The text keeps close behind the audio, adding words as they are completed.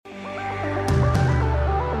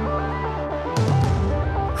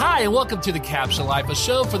Hi, and welcome to The Capsule Life, a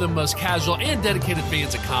show for the most casual and dedicated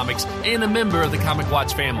fans of comics and a member of the Comic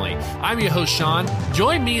Watch family. I'm your host, Sean.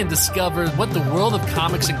 Join me and discover what the world of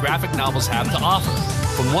comics and graphic novels have to offer.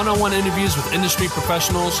 From one-on-one interviews with industry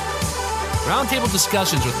professionals, roundtable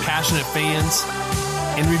discussions with passionate fans,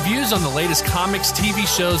 and reviews on the latest comics, TV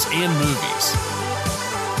shows, and movies.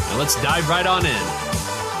 Now let's dive right on in.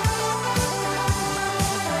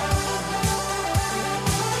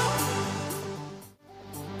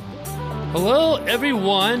 Hello,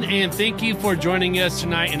 everyone, and thank you for joining us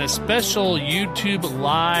tonight in a special YouTube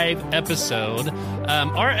Live episode.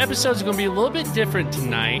 Our episode is going to be a little bit different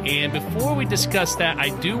tonight, and before we discuss that,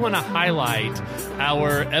 I do want to highlight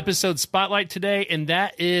our episode spotlight today, and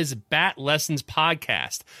that is Bat Lessons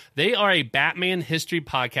Podcast. They are a Batman history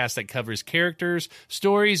podcast that covers characters,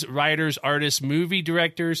 stories, writers, artists, movie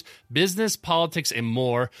directors, business, politics, and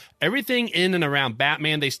more. Everything in and around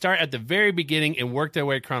Batman. They start at the very beginning and work their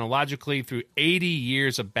way chronologically through 80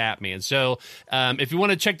 years of Batman. So if you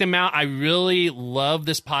want to check them out, I really love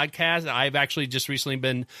this podcast. I've actually just recently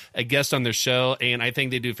been a guest on their show, and I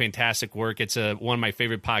think they do fantastic work. It's one of my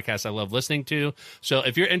favorite podcasts I love listening to. So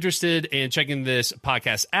if you're interested in checking this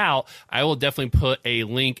podcast out, I will definitely put a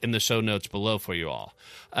link in the show notes below for you all.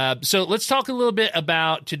 So let's talk a little bit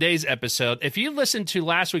about today's episode. If you listened to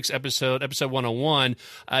last week's episode 101,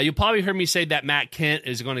 you'll probably heard me say that Matt Kent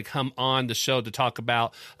is going to come on the show to talk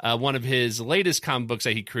about one of his latest comic books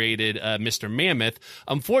that he created, Mr. Mammoth.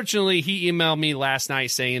 Unfortunately, he emailed me last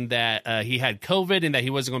night saying that he had COVID and that he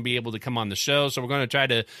wasn't going to be able to come on the show. So we're going to try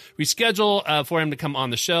to reschedule for him to come on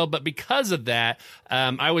the show. But because of that,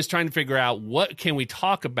 I was trying to figure out what can we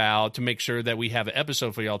talk about to make sure that we have an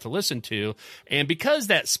episode for y'all to listen to. And because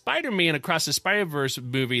that Spider-Man Across the Spider-Verse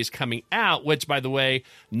movie is coming out, which, by the way,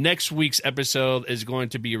 next week's episode is going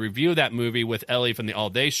to be a review of that movie with Ellie from the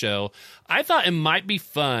All Day Show, I thought it might be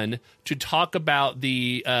fun to talk about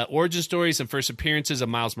the origin stories and first appearances of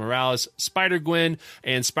Miles Morales, Spider-Gwen,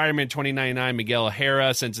 and Spider-Man 2099, Miguel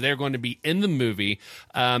O'Hara, since they're going to be in the movie.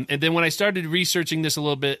 And then when I started researching this a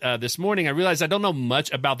little bit this morning, I realized I don't know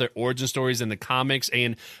much about their origin stories in the comics,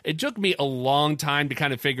 and it took me a long time to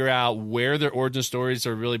kind of figure out where their origin stories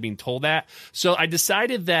are really being told at. So I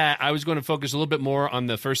decided that I was going to focus a little bit more on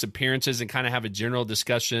the first appearances and kind of have a general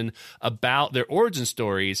discussion about their origin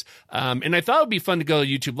stories. And I thought it would be fun to go to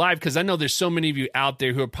YouTube Live because I know there's so many of you out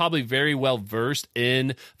there who are probably very well versed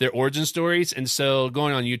in their origin stories. And so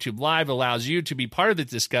going on YouTube Live allows you to be part of the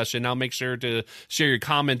discussion. I'll make sure to share your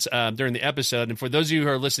comments during the episode. And for those of you who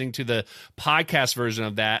are listening to the podcast version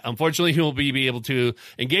of that, unfortunately, you will be able to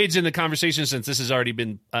engage in the conversation since this has already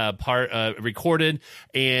been recorded.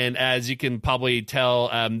 And as you can probably tell,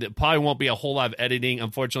 there probably won't be a whole lot of editing,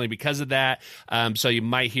 unfortunately, because of that. So you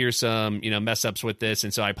might hear some, mess ups with this.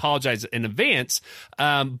 And so I apologize in advance.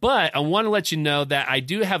 But I want to let you know that I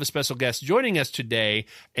do have a special guest joining us today.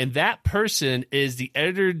 And that person is the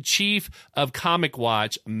editor-in-chief of Comic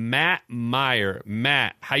Watch, Matt Meyer.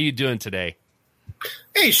 Matt, how you doing today?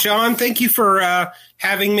 Hey, Sean, thank you for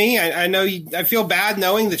having me. I know I feel bad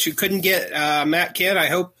knowing that you couldn't get Matt Kent. I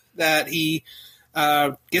hope that he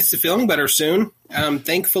gets to feeling better soon.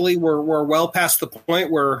 Thankfully, we're well past the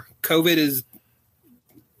point where COVID is,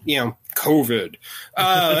 COVID.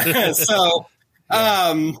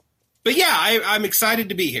 But yeah, I'm excited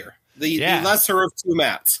to be here. The lesser of two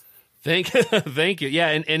Matts. Thank you. Yeah,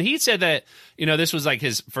 and he said that this was like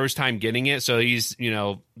his first time getting it, so he's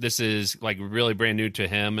this is like really brand new to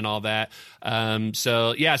him and all that.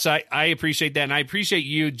 So I appreciate that, and I appreciate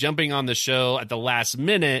you jumping on the show at the last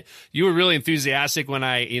minute. You were really enthusiastic when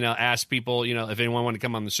I asked people if anyone wanted to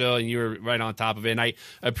come on the show, and you were right on top of it. And I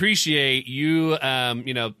appreciate you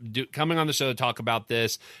coming on the show to talk about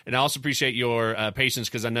this, and I also appreciate your patience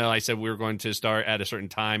because I know I said we were going to start at a certain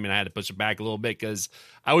time, and I had to push it back a little bit because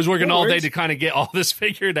I was working all day to kind of get all this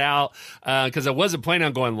figured out because I wasn't planning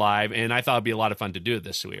on going live, and I thought it'd be a lot of fun to do it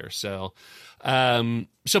this year. So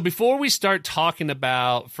before we start talking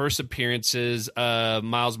about first appearances of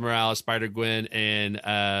Miles Morales, Spider-Gwen,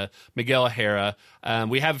 and Miguel O'Hara,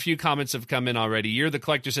 we have a few comments have come in already. You're the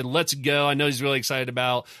Collector said, let's go. I know he's really excited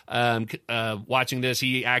about watching this.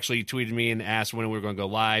 He actually tweeted me and asked when we were going to go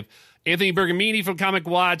live. Anthony Bergamini from Comic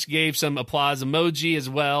Watch gave some applause emoji as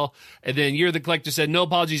well. And then You're the Collector said, no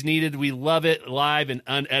apologies needed. We love it live and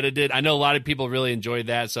unedited. I know a lot of people really enjoyed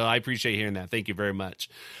that, so I appreciate hearing that. Thank you very much.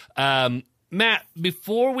 Matt,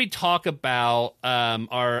 before we talk about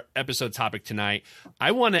our episode topic tonight,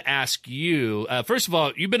 I want to ask you, first of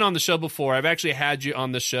all, you've been on the show before. I've actually had you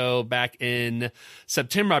on the show back in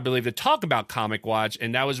September, I believe, to talk about Comic Watch,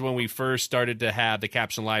 and that was when we first started to have the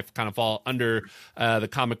Caption Life kind of fall under the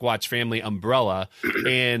Comic Watch family umbrella.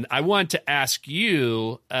 And I want to ask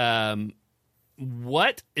you,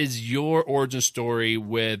 what is your origin story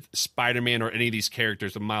with Spider-Man or any of these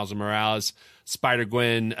characters, of Miles Morales,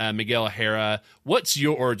 Spider-Gwen, Miguel O'Hara? What's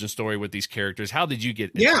your origin story with these characters? How did you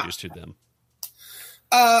get introduced to them?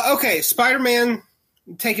 Okay, Spider-Man,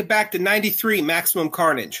 take it back to 93, Maximum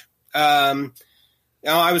Carnage. I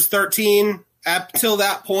was 13. Up till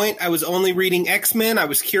that point, I was only reading X-Men. I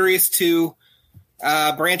was curious to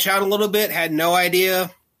branch out a little bit, had no idea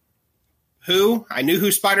who. I knew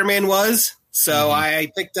who Spider-Man was, so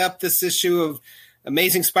I picked up this issue of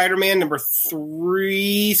Amazing Spider-Man number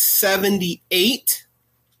 378.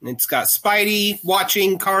 And it's got Spidey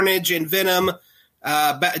watching Carnage and Venom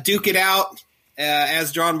duke it out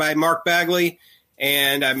as drawn by Mark Bagley.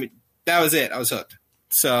 And that was it. I was hooked.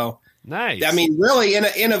 So nice. I mean, really,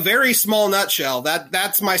 in a very small nutshell,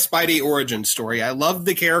 that's my Spidey origin story. I love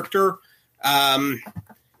the character.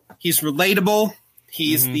 He's relatable.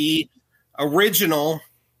 He's the original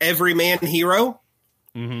everyman hero.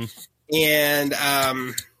 And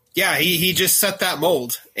he just set that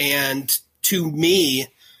mold. And to me,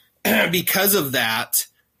 because of that,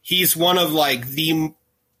 he's one of like the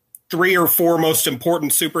 3 or 4 most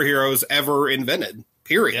important superheroes ever invented,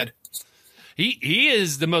 period. He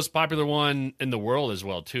is the most popular one in the world as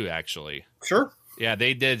well, too, actually. Sure. Yeah,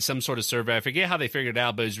 they did some sort of survey. I forget how they figured it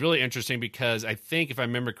out, but it's really interesting because I think, if I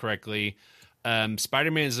remember correctly,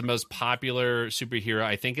 Spider-Man is the most popular superhero,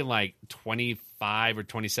 I think, in like 25 or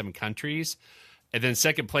 27 countries. And then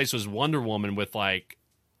second place was Wonder Woman with like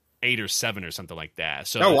 8 or 7 or something like that.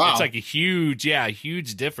 So it's like a huge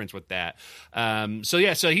difference with that. So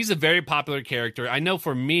he's a very popular character. I know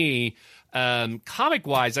for me, comic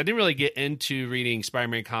wise, I didn't really get into reading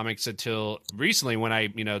Spider-Man comics until recently when I,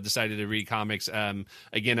 decided to read comics,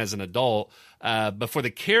 again as an adult. But for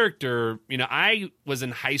the character, I was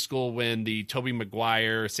in high school when the Tobey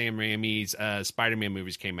Maguire, Sam Raimi's, Spider-Man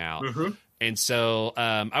movies came out. And so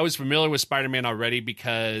I was familiar with Spider-Man already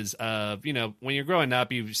because of, when you're growing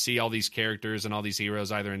up, you see all these characters and all these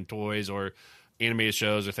heroes either in toys or animated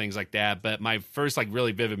shows or things like that. But my first like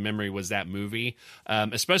really vivid memory was that movie,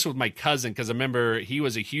 especially with my cousin, because I remember he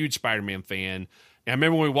was a huge Spider-Man fan. And I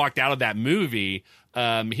remember when we walked out of that movie,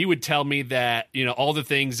 he would tell me that, all the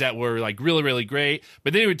things that were like really, really great,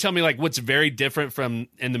 but then he would tell me like what's very different from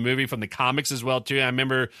in the movie from the comics as well too. And I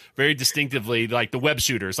remember very distinctively like the web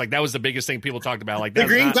shooters, like that was the biggest thing people talked about. Like the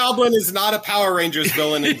Green Goblin is not a Power Rangers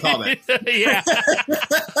villain in comics. Yeah,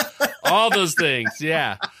 all those things.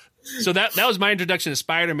 Yeah. So that was my introduction to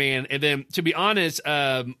Spider-Man. And then, to be honest,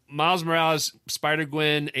 Miles Morales,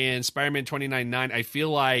 Spider-Gwen, and Spider-Man 2099, I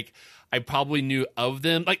feel like I probably knew of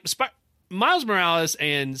them. Like Miles Morales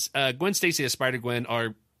and Gwen Stacy as Spider-Gwen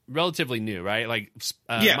are relatively new, right? Like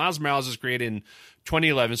Miles Morales was created in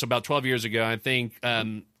 2011, so about 12 years ago. I think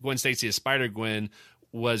Gwen Stacy as Spider-Gwen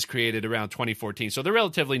was created around 2014, so they're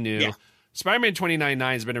relatively new. Yeah. Spider-Man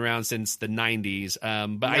 2099 has been around since the 90s,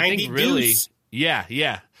 but I think really...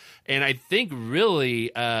 Yeah. And I think really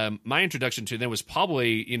my introduction to them was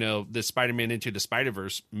probably, the Spider-Man Into the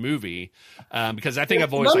Spider-Verse movie, because I think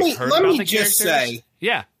I've always heard about the characters.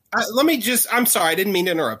 I'm sorry, I didn't mean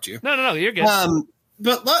to interrupt you. No, you're good.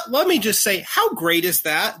 But let me just say, how great is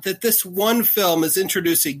that this one film is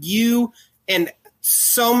introducing you and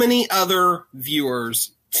so many other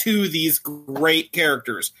viewers to these great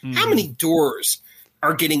characters. How many doors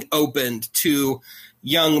are getting opened to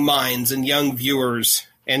young minds and young viewers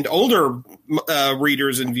and older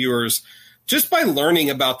readers and viewers just by learning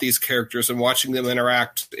about these characters and watching them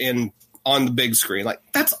interact on the big screen. Like,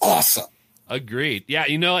 that's awesome. Agreed. Yeah,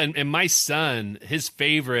 and my son, his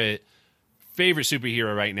favorite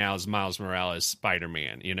superhero right now is Miles Morales,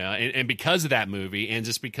 Spider-Man, and because of that movie and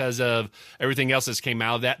just because of everything else that's came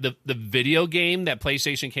out of that, the video game that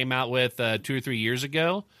PlayStation came out with 2 or 3 years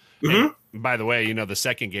ago. And by the way, the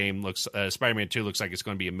second game looks Spider-Man 2 looks like it's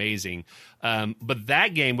going to be amazing. But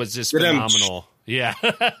that game was just phenomenal. Yeah.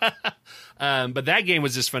 But that game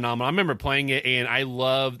was just phenomenal. I remember playing it and I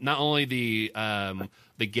loved not only the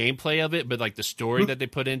gameplay of it, but like the story that they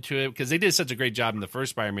put into it, because they did such a great job in the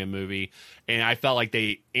first Spider-Man movie. And I felt like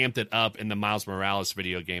they amped it up in the Miles Morales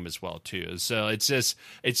video game as well too. So it's just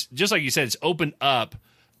like you said, it's opened up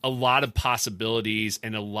a lot of possibilities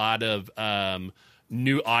and a lot of,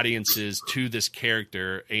 new audiences to this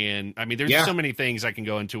character. And I mean, there's so many things I can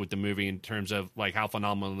go into with the movie in terms of like how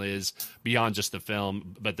phenomenal it is beyond just the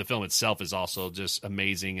film, but the film itself is also just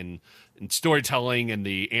amazing, and storytelling and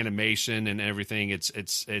the animation and everything.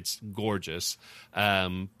 It's gorgeous.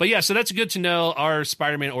 But yeah, so that's good to know our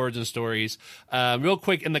Spider-Man origin stories. Real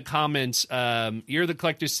quick in the comments, You're the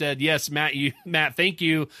Collector said, yes, Matt, thank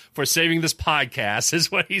you for saving this podcast, is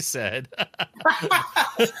what he said.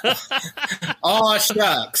 Oh,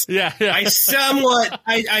 shucks. Yeah. I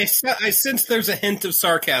sense there's a hint of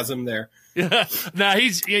sarcasm there. Yeah. No,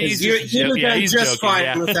 he's you'd have done just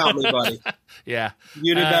fine without me, buddy. Yeah.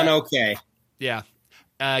 You'd have done okay. Yeah.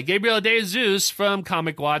 Gabriel De Jesus from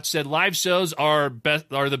Comic Watch said live shows are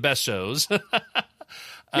the best shows.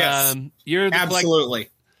 Yes. Absolutely.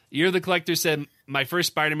 You're the Collector said my first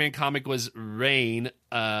Spider-Man comic was Rain.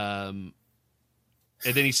 And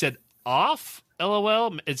then he said off,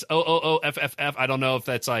 LOL. It's OOOFFF. I don't know if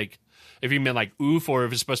that's like, if you meant like oof, or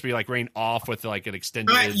if it's supposed to be like rain off with like an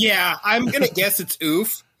extended. Yeah, I'm going to guess it's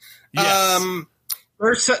oof. Yes.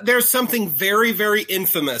 There's something very, very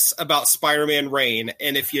infamous about Spider-Man Rain,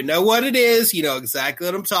 and if you know what it is, you know exactly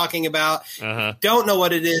what I'm talking about. Uh-huh. Don't know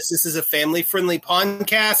what it is, this is a family-friendly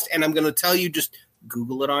podcast, and I'm going to tell you, just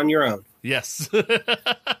Google it on your own. Yes.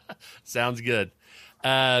 Sounds good.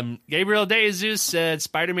 Gabriel De Jesus said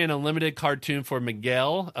Spider-Man Unlimited cartoon for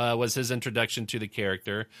Miguel was his introduction to the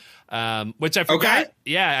character, which I forgot. Okay.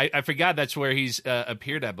 Yeah, I forgot that's where he's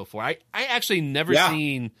appeared at before. I actually never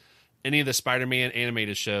seen any of the Spider-Man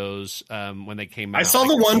animated shows when they came out. I saw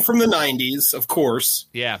the one from the 90s, of course.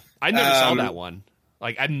 Yeah, I never saw that one.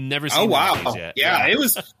 Like, I've never seen that yet. Yeah, it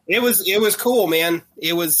was cool, man.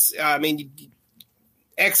 It was, I mean,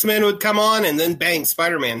 X-Men would come on and then bang,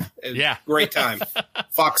 Spider-Man. Yeah. Great time.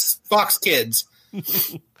 Fox Kids.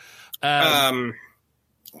 Yeah.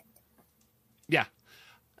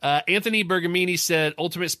 Anthony Bergamini said,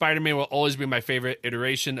 Ultimate Spider-Man will always be my favorite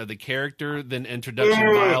iteration of the character. Then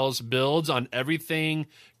Introduction Miles builds on everything,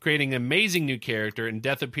 creating an amazing new character, and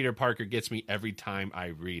Death of Peter Parker gets me every time I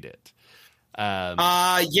read it.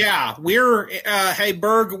 Yeah, hey,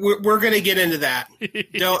 Berg, we're going to get into that.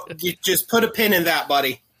 Just put a pin in that,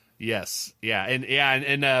 buddy. Yes. Yeah.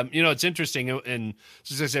 And you know, it's interesting. And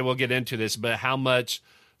as I said, we'll get into this, but how much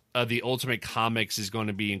of the Ultimate Comics is going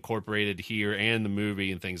to be incorporated here and the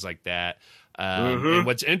movie and things like that. And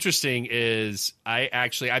what's interesting is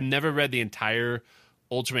I've never read the entire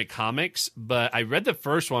Ultimate Comics, but I read the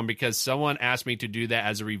first one because someone asked me to do that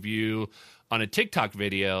as a review on a TikTok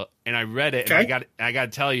video, and I read it, and I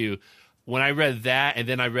got to tell you, when I read that, and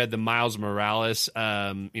then I read the Miles Morales,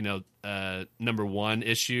 #1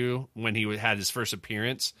 issue when he had his first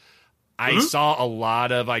appearance, I saw a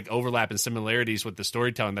lot of like overlap and similarities with the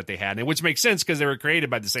storytelling that they had, and which makes sense because they were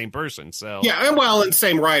created by the same person. So yeah, well, and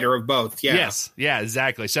same writer of both. Yeah. Yes, yeah,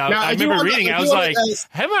 exactly. So now, I remember reading it. I was like,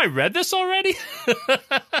 "Have I read this already?"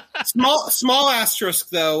 Small asterisk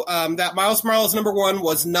though. That Miles Morales #1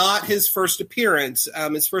 was not his first appearance.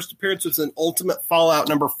 His first appearance was in Ultimate Fallout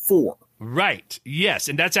 #4. Right. Yes,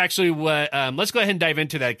 and that's actually what. Let's go ahead and dive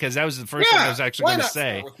into that because that was the first thing I was actually going to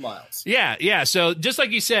say. With Miles? Yeah. So just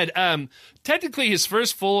like you said, technically his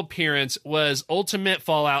first full appearance was Ultimate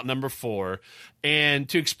Fallout #4. And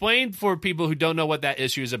to explain for people who don't know what that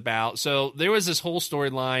issue is about, so there was this whole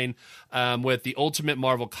storyline with the Ultimate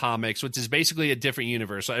Marvel Comics, which is basically a different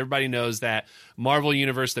universe. So everybody knows that Marvel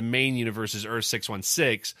Universe, the main universe, is Earth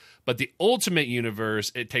 616, but the Ultimate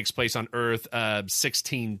Universe, it takes place on Earth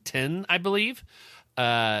 1610, I believe.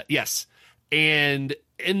 Yes. And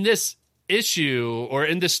in this issue, or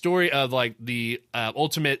in this story of like the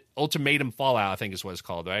Ultimatum Fallout, I think is what it's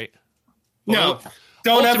called, right? No.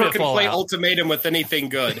 Don't Ultimate ever conflate Ultimatum with anything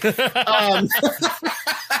good.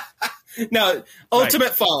 No,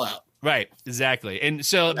 Ultimate Fallout. Right, exactly. And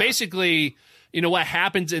so basically, you know, what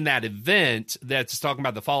happens in that event that's talking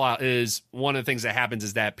about the Fallout is one of the things that happens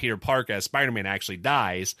is that Peter Parker as Spider-Man actually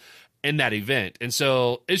dies in that event. And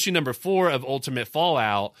so issue #4 of Ultimate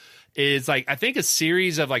Fallout is like, I think a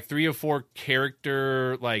series of like 3 or 4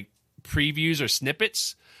 character like previews or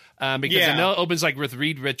snippets. Because I know it opens like with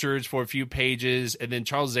Reed Richards for a few pages, and then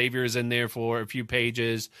Charles Xavier is in there for a few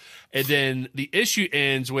pages, and then the issue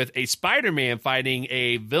ends with a Spider-Man fighting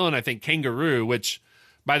a villain, I think Kangaroo, which,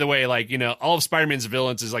 by the way, like, you know, all of Spider-Man's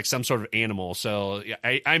villains is like some sort of animal, so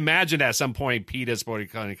I imagine at some point Pete is probably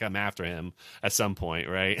going to come after him at some point,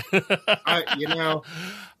 right?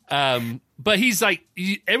 But he's like,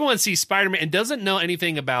 everyone sees Spider-Man and doesn't know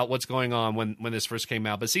anything about what's going on when this first came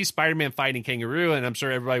out, but sees Spider-Man fighting Kangaroo, and I'm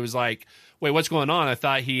sure everybody was like, wait, what's going on? I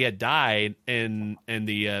thought he had died in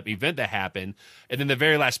the event that happened. And then the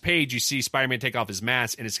very last page, you see Spider-Man take off his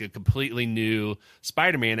mask, and it's a completely new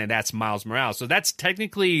Spider-Man, and that's Miles Morales. So that's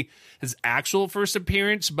technically his actual first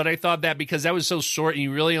appearance, but I thought that because that was so short, and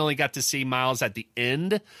you really only got to see Miles at the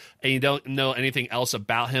end, and you don't know anything else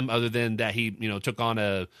about him other than that he, took on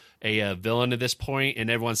a villain at this point, and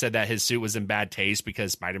everyone said that his suit was in bad taste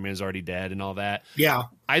because Spider-Man is already dead and all that. Yeah.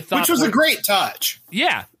 I thought, which was a great touch.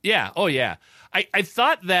 Yeah. Oh, yeah. I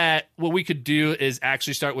thought that what we could do is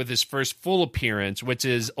actually start with his first full appearance, which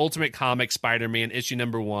is Ultimate Comics Spider-Man issue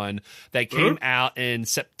number 1 that came out in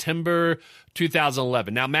September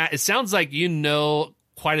 2011. Now, Matt, it sounds like you know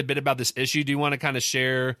quite a bit about this issue. Do you want to kind of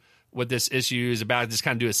share what this issue is about? Just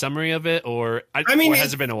kind of do a summary of it, or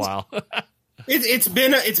has it been a while? It's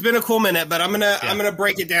been a cool minute, but I'm gonna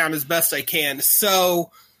break it down as best I can.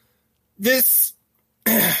 So this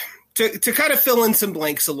to kind of fill in some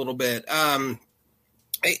blanks a little bit.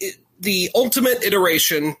 The ultimate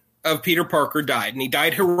iteration of Peter Parker died, and he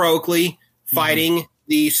died heroically fighting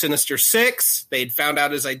the Sinister Six. They'd found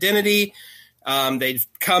out his identity. They'd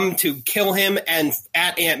come to kill him, and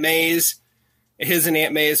at his and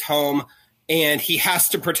Aunt May's home, and he has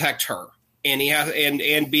to protect her. And he has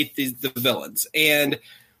and beat the villains. And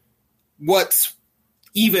what's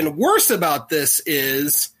even worse about this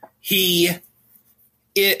is he's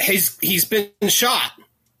been shot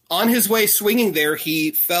on his way swinging there.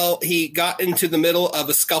 He got into the middle of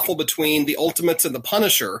a scuffle between the Ultimates and the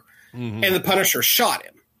Punisher, and the Punisher shot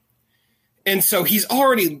him. And so he's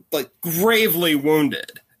already gravely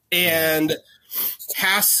wounded and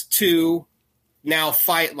has to now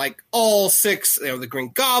fight all 6, the Green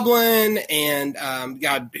Goblin and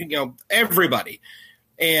everybody,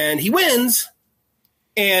 and he wins.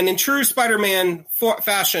 And in true Spider-Man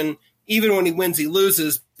fashion, even when he wins, he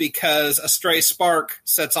loses because a stray spark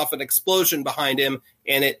sets off an explosion behind him,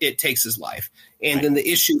 and it takes his life. And then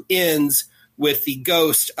the issue ends with the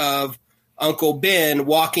ghost of Uncle Ben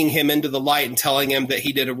walking him into the light and telling him that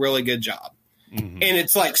he did a really good job. And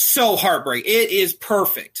it's so heartbreaking. It is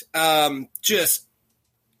perfect. Just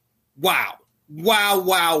wow.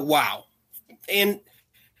 And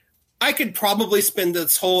I could probably spend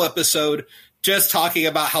this whole episode just talking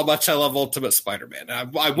about how much I love Ultimate Spider-Man.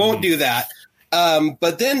 I won't do that.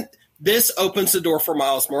 But then this opens the door for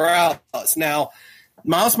Miles Morales. Now,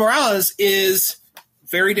 Miles Morales is a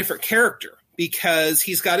very different character because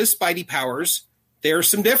he's got his Spidey powers. There are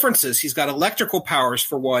some differences. He's got electrical powers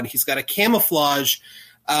for one. He's got a camouflage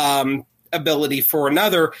ability for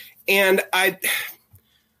another. And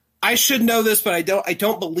I should know this, but I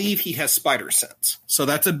don't believe he has spider sense. So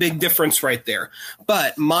that's a big difference right there.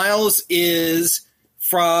 But Miles is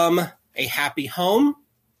from a happy home.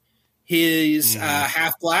 He's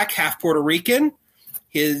half black, half Puerto Rican.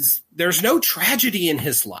 There's no tragedy in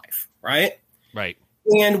his life, right? Right.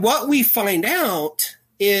 And what we find out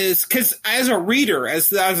is, because as a reader,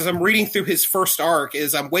 as I'm reading through his first arc,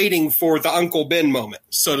 is I'm waiting for the Uncle Ben moment,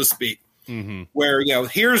 so to speak, where,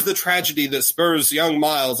 here's the tragedy that spurs young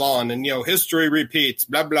Miles on, and, history repeats,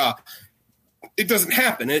 blah, blah. It doesn't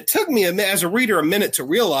happen. It took me, as a reader, a minute to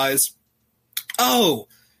realize,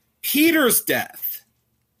 Peter's death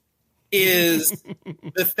is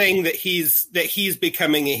the thing that he's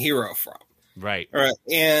becoming a hero from. Right. Or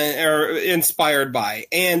inspired by.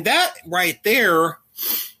 And that right there,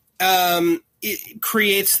 it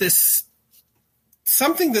creates this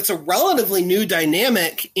something that's a relatively new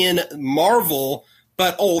dynamic in Marvel,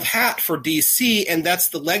 but old hat for DC, and that's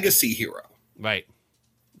the legacy hero. Right.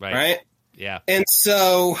 Yeah. And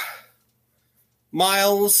so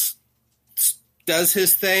Miles does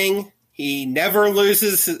his thing. He never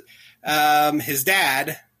loses his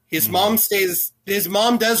dad. His mom stays. His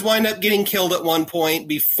mom does wind up getting killed at one point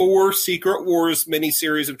before Secret Wars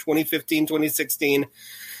miniseries of 2015, 2016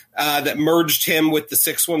 that merged him with the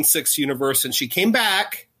 616 universe, and she came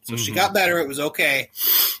back, so she got better. It was okay.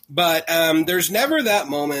 But there's never that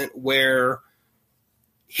moment where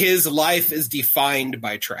his life is defined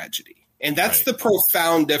by tragedy. And that's the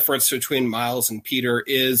profound difference between Miles and Peter,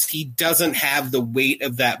 is he doesn't have the weight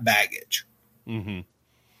of that baggage.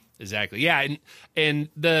 Exactly. Yeah. And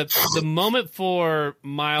the moment for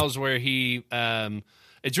Miles where he,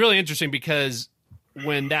 it's really interesting because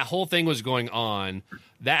when that whole thing was going on,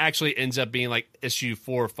 that actually ends up being like issue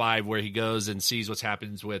 4 or 5, where he goes and sees what's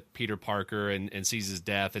happens with Peter Parker and sees his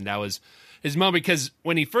death. And that was his moment, because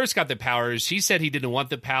when he first got the powers, he said he didn't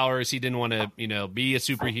want the powers. He didn't want to, be a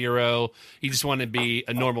superhero. He just wanted to be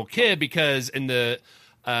a normal kid, because in the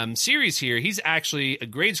series here, he's actually a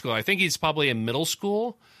grade school. I think he's probably in middle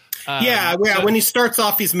school. When he starts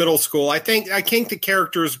off, he's middle school. I think the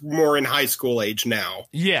character's more in high school age now.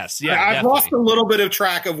 Yes, yeah. I've definitely lost a little bit of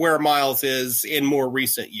track of where Miles is in more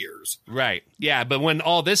recent years. Right. Yeah, but when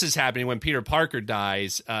all this is happening, when Peter Parker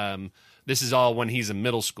dies, this is all when he's in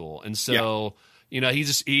middle school, and so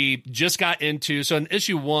he just got into. So in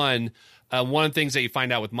issue 1. One of the things that you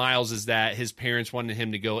find out with Miles is that his parents wanted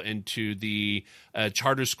him to go into the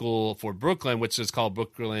charter school for Brooklyn, which is called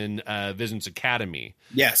Brooklyn Visions Academy.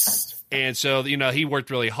 Yes. And so, he worked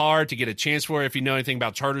really hard to get a chance for it. If you know anything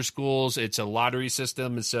about charter schools, it's a lottery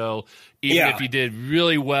system. And so even if you did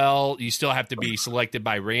really well, you still have to be selected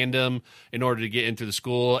by random in order to get into the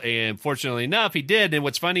school. And fortunately enough, he did. And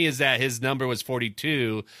what's funny is that his number was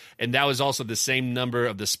 42. And that was also the same number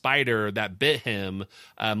of the spider that bit him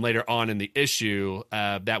later on in the issue.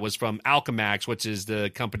 That was from Alchemax, which is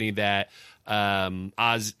the company that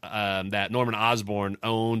that Norman Osborn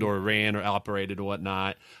owned or ran or operated or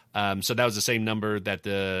whatnot. So that was the same number that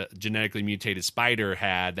the genetically mutated spider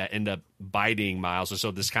had that ended up biting Miles.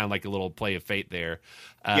 So this kind of like a little play of fate there.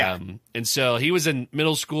 And so he was in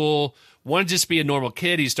middle school, wanted to just be a normal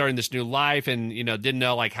kid. He's starting this new life and, didn't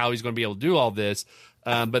know like how he's going to be able to do all this.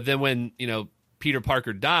 But then when, Peter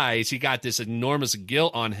Parker dies, he got this enormous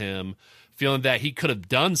guilt on him, feeling that he could have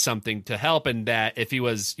done something to help, and that if he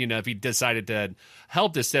was, if he decided to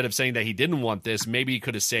help instead of saying that he didn't want this, maybe he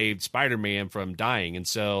could have saved Spider-Man from dying. And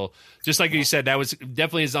so, just like you said, that was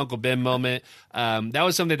definitely his Uncle Ben moment. That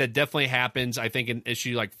was something that definitely happens, I think, in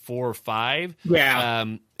issue like 4 or 5. Yeah.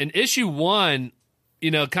 In issue 1,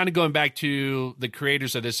 kind of going back to the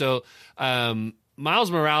creators of this. So,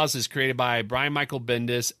 Miles Morales is created by Brian Michael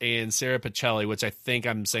Bendis and Sarah Pichelli, which I think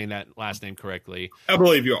I'm saying that last name correctly. I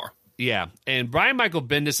believe you are. Yeah, and Brian Michael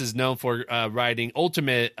Bendis is known for writing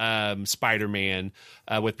Ultimate Spider-Man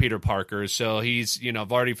with Peter Parker, so he's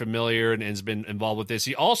already familiar and has been involved with this.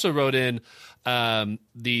 He also wrote in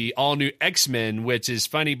the all-new X-Men, which is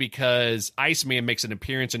funny because Iceman makes an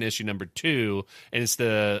appearance in issue number 2, and it's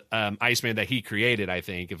the Iceman that he created, I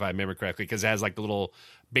think, if I remember correctly, because it has like the little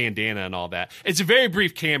bandana and all that. It's a very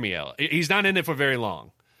brief cameo. He's not in it for very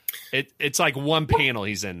long. It's like one panel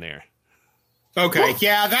he's in there. Okay,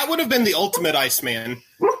 yeah, that would have been the ultimate Iceman,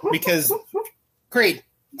 because... Great,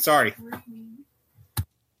 sorry.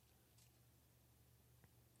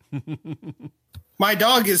 My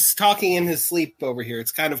dog is talking in his sleep over here.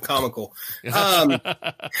 It's kind of comical.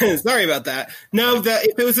 Sorry about that. No,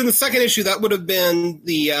 if it was in the second issue, that would have been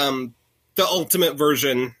the ultimate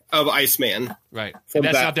version of Iceman. Right. And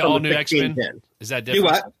that's not the all-new X-Men? Is that different?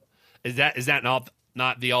 Do what? Is that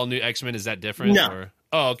not the all-new X-Men? Is that different? No. Or?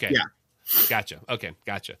 Oh, okay. Yeah. Gotcha. Okay,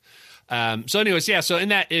 gotcha. So anyways, yeah, so in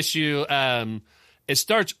that issue, it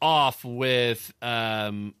starts off with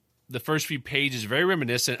the first few pages very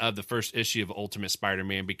reminiscent of the first issue of Ultimate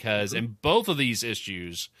Spider-Man, because in both of these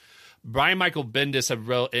issues, Brian Michael Bendis have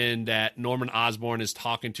wrote in that Norman Osborn is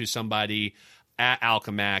talking to somebody at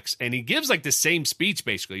Alchemax, and he gives like the same speech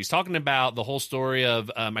basically. He's talking about the whole story of,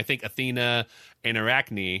 I think, Athena and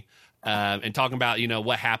Arachne, and talking about,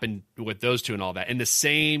 what happened with those two and all that. And the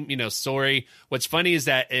same, story. What's funny is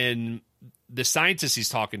that in the scientists he's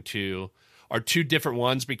talking to are two different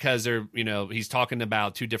ones, because they're, he's talking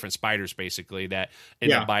about two different spiders basically that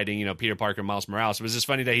end up biting, Peter Parker and Miles Morales. It was just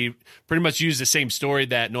funny that he pretty much used the same story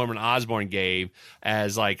that Norman Osborn gave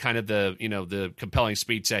as like kind of the, the compelling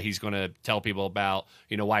speech that he's going to tell people about,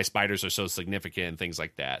 why spiders are so significant and things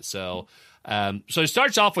like that. So, so it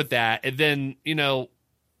starts off with that. And then,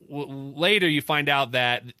 later you find out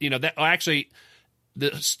that, that actually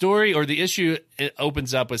the story or the issue, it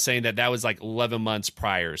opens up with saying that was like 11 months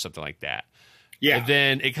prior or something like that. Yeah. And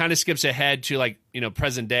then it kind of skips ahead to like,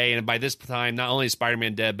 present day. And by this time, not only is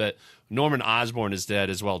Spider-Man dead, but Norman Osborn is dead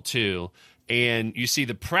as well, too. And you see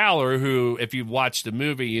the Prowler, who, if you've watched the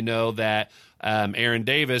movie, you know that Aaron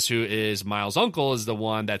Davis, who is Miles' uncle, is the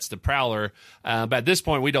one that's the Prowler. But at this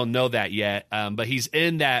point, we don't know that yet. But he's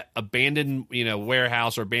in that abandoned,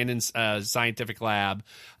 warehouse or abandoned scientific lab,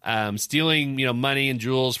 stealing, money and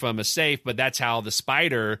jewels from a safe. But that's how the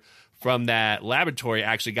spider from that laboratory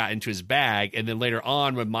actually got into his bag. And then later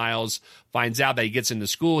on, when Miles finds out that he gets into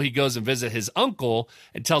school, he goes and visits his uncle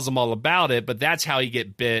and tells him all about it. But that's how he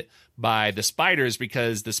get bit by the spiders,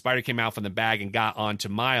 because the spider came out from the bag and got onto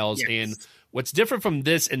Miles. Yes. And what's different from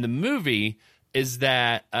this in the movie is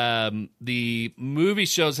that the movie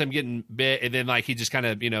shows him getting bit, and then like he just kind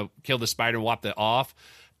of, killed the spider and walked it off.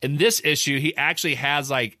 in this issue, he actually has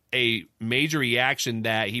like a major reaction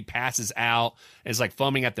that he passes out and is like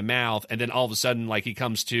foaming at the mouth. And then all of a sudden, like he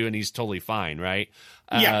comes to and he's totally fine. Right.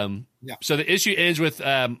 Yeah. So the issue ends with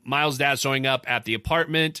Miles' dad showing up at the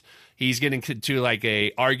apartment. He's getting to like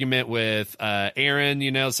a argument with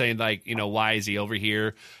Aaron, saying like, why is he over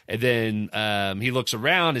here? And then he looks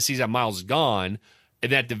around and sees that Miles is gone.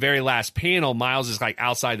 And at the very last panel, Miles is like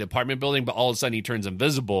outside the apartment building, but all of a sudden he turns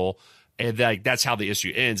invisible. And that's how the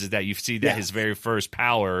issue ends, is that you see that his very first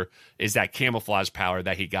power is that camouflage power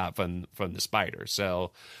that he got from the spider.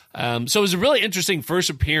 So it was a really interesting first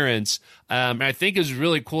appearance. And I think it was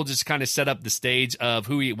really cool just to kind of set up the stage of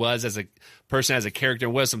who he was as a person, as a character,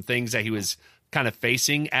 and what some things that he was kind of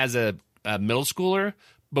facing as a middle schooler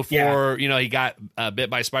before, he got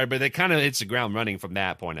bit by a spider. But they kind of hits the ground running from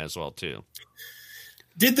that point as well, too.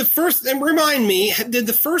 Did the first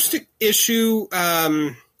issue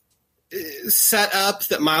set up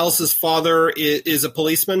that Miles's father is a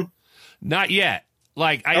policeman? Not yet.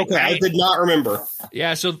 I did not remember.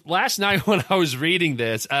 Yeah, so last night when I was reading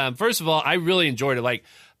this, first of all, I really enjoyed it. Like,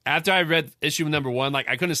 after I read issue number 1, like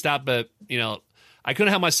I couldn't stop, but I couldn't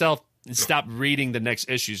help myself stop reading the next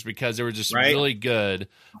issues because they were just really good.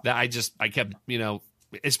 That I kept,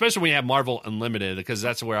 especially when you have Marvel Unlimited, because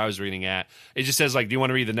that's where I was reading at. It just says like, "Do you want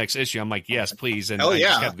to read the next issue?" I'm like, "Yes, please," and I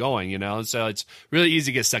just kept going. So it's really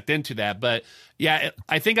easy to get sucked into that. But yeah,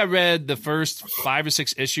 I think I read the first 5 or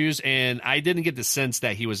 6 issues, and I didn't get the sense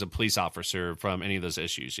that he was a police officer from any of those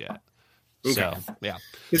issues yet. Okay. So yeah,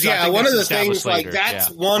 because one of the things later. That's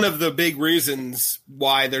one of the big reasons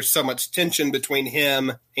why there's so much tension between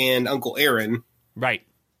him and Uncle Aaron. Right.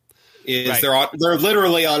 They're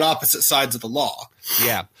literally on opposite sides of the law.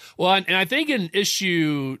 Yeah. Well, and I think in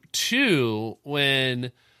issue 2,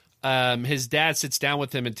 when his dad sits down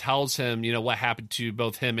with him and tells him, what happened to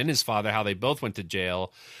both him and his father, how they both went to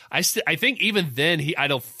jail. I think even then I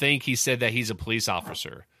don't think he said that he's a police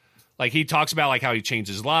officer. Like he talks about like how he changed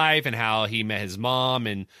his life and how he met his mom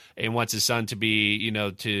and wants his son to be,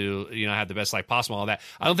 have the best life possible. All that.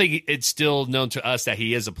 I don't think it's still known to us that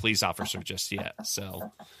he is a police officer just yet.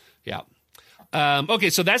 So, yeah. Okay,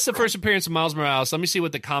 so that's the first appearance of Miles Morales. Let me see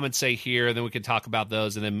what the comments say here, and then we can talk about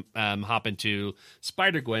those and then hop into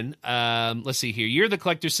Spider-Gwen. Let's see here. Year the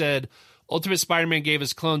Collector said, Ultimate Spider-Man gave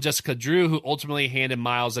his clone Jessica Drew, who ultimately handed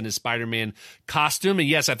Miles and his Spider-Man costume. And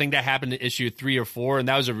yes, I think that happened in issue 3 or 4, and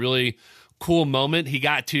that was a really cool moment. He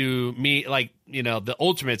got to meet, the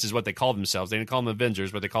Ultimates is what they call themselves. They didn't call them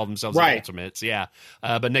Avengers, but they called themselves the Ultimates. Yeah.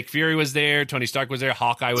 But Nick Fury was there. Tony Stark was there.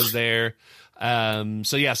 Hawkeye was there.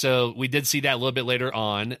 So we did see that a little bit later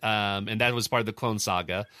on, and that was part of the Clone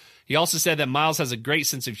Saga. He also said that Miles has a great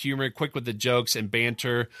sense of humor, quick with the jokes and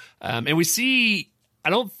banter. And I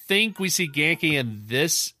don't think we see Genki in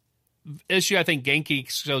this issue. I think Genki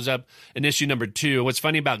shows up in issue number 2. What's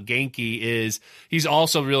funny about Genki is he's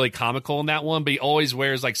also really comical in that one, but he always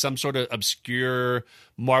wears like some sort of obscure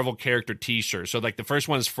Marvel character t-shirt. So like the first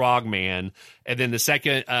one is Frogman, and then the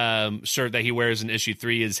second shirt that he wears in issue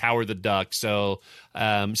 3 is Howard the Duck. So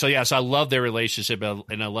I love their relationship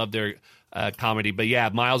and I love their comedy. But yeah,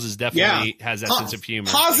 Miles is definitely has that sense of humor.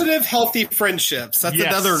 Positive, healthy friendships. That's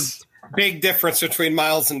another big difference between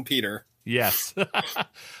Miles and Peter. Yes.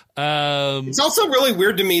 It's also really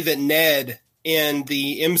weird to me that Ned in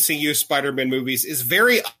the MCU Spider-Man movies is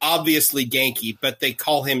very obviously Genki, but they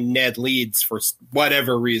call him Ned Leeds for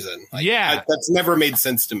whatever reason. That's never made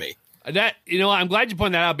sense to me. That I'm glad you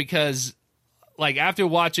pointed that out because, like, after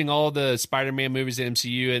watching all the Spider-Man movies in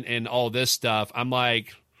MCU and all this stuff, I'm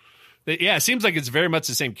like, it seems like it's very much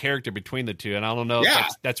the same character between the two, and I don't know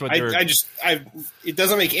if that's what they're. It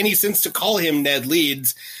doesn't make any sense to call him Ned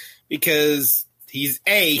Leeds because he's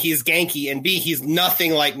Genki, and B, he's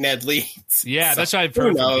nothing like Ned Leeds. Yeah, that's what I've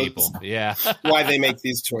heard from people. Yeah. Why they make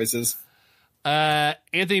these choices.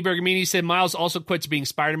 Anthony Bergamini said Miles also quits being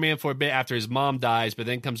Spider-Man for a bit after his mom dies, but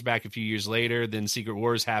then comes back a few years later. Then Secret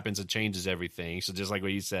Wars happens and changes everything. So just like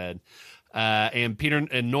what you said. And Peter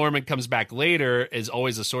and Norman comes back later is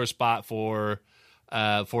always a sore spot for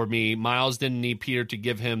me. Miles didn't need Peter to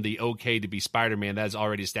give him the okay to be Spider-Man. That is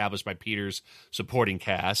already established by Peter's supporting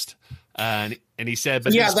cast. And he said,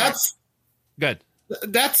 but that's good.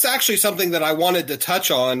 That's actually something that I wanted to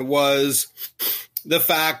touch on was the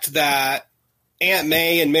fact that Aunt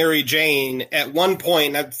May and Mary Jane at one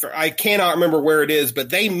point, I cannot remember where it is, but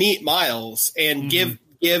they meet Miles and give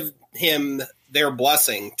him their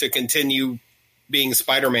blessing to continue being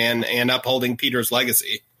Spider-Man and upholding Peter's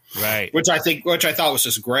legacy. Right. Which I thought was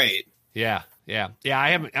just great. Yeah. Yeah.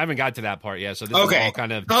 I haven't got to that part yet. So this is all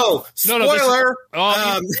kind of spoiler.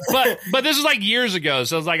 But this is like years ago,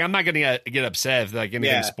 so it's like I'm not going to get upset if like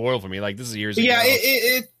anything spoiled for me. Like this is years ago. Yeah,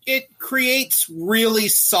 it creates really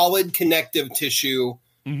solid connective tissue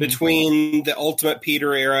between the Ultimate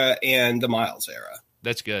Peter era and the Miles era.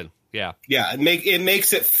 That's good. Yeah. Yeah, it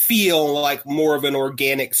makes it feel like more of an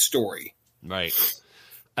organic story. Right.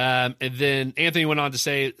 And then Anthony went on to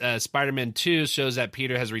say Spider-Man 2 shows that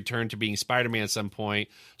Peter has returned to being Spider-Man at some point.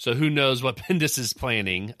 So who knows what Bendis is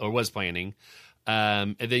planning or was planning.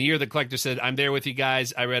 And then Year of the Collector said, I'm there with you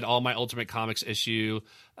guys. I read all my Ultimate Comics issue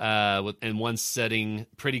in one setting.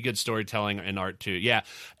 Pretty good storytelling and art too. Yeah.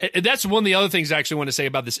 And that's one of the other things I actually want to say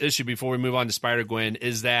about this issue before we move on to Spider-Gwen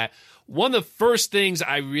is that one of the first things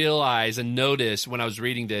I realized and noticed when I was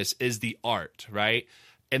reading this is the art, right?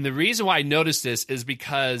 And the reason why I noticed this is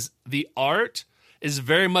because the art is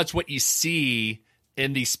very much what you see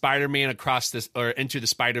in the Spider-Man Across this or Into the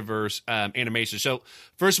Spider-Verse animation. So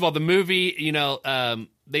first of all, the movie,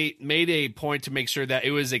 they made a point to make sure that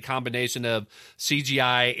it was a combination of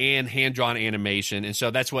CGI and hand-drawn animation. And so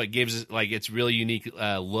that's what gives it like its really unique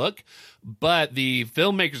look. But the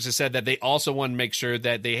filmmakers have said that they also want to make sure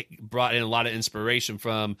that they brought in a lot of inspiration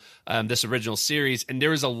from this original series. And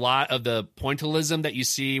there was a lot of the pointillism that you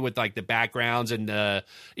see with like the backgrounds and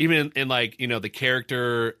even in like, the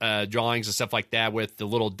character drawings and stuff like that with the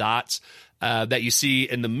little dots that you see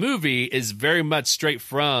in the movie is very much straight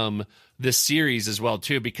from this series as well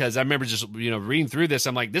too, because I remember just reading through this,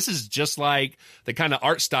 I'm like, this is just like the kind of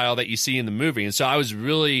art style that you see in the movie. And so I was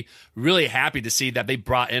really happy to see that they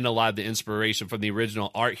brought in a lot of the inspiration from the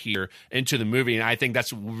original art here into the movie. And I think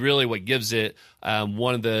that's really what gives it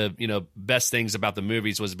one of the best things about the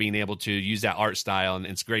movies was being able to use that art style, and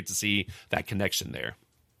it's great to see that connection there.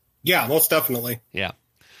 Yeah, most definitely. Yeah.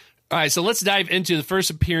 All right, so let's dive into the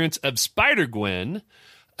first appearance of Spider-Gwen.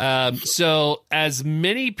 So as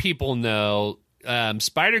many people know,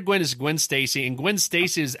 Spider-Gwen is Gwen Stacy, and Gwen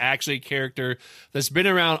Stacy is actually a character that's been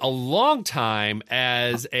around a long time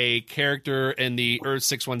as a character in the Earth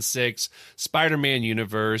 616 Spider-Man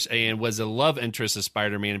universe and was a love interest of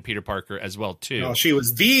Spider-Man and Peter Parker as well, too. Oh, she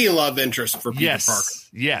was the love interest for Peter Parker.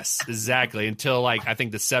 Yes, exactly. Until, like, I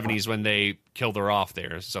think the 70s when they killed her off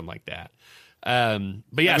there or something like that.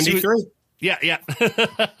 But yeah, 73. Yeah. Yeah.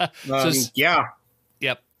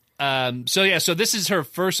 Yep. So this is her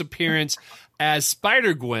first appearance as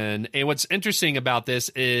Spider-Gwen. And what's interesting about this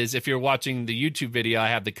is if you're watching the YouTube video, I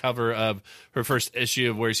have the cover of her first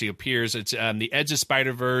issue of where she appears. It's The Edge of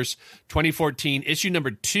Spider-Verse 2014, issue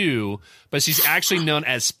number 2. But she's actually known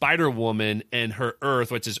as Spider-Woman in her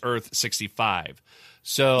Earth, which is Earth 65.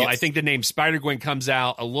 So yes. I think the name Spider-Gwen comes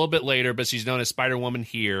out a little bit later, but she's known as Spider-Woman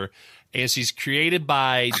here. And she's created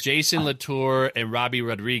by Jason Latour and Robbie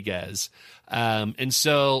Rodriguez. And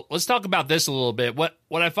so let's talk about this a little bit. What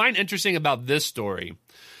I find interesting about this story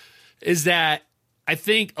is that I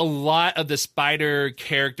think a lot of the Spider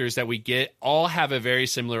characters that we get all have a very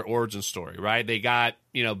similar origin story, right? They got,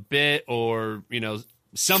 bit or,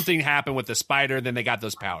 something happened with the spider, then they got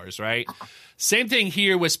those powers, right? Same thing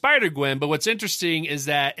here with Spider-Gwen, but what's interesting is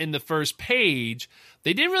that in the first page,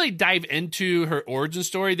 they didn't really dive into her origin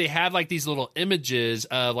story. They have like these little images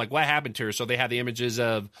of like what happened to her. So they have the images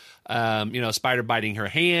of, Spider biting her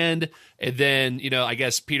hand. And then, I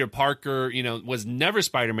guess Peter Parker, was never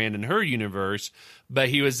Spider-Man in her universe, but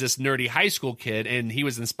he was this nerdy high school kid and he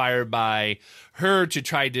was inspired by her to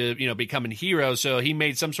try to, become a hero. So he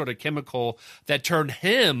made some sort of chemical that turned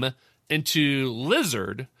him into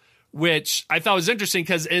Lizard, which I thought was interesting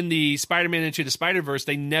because in the Spider-Man Into the Spider-Verse,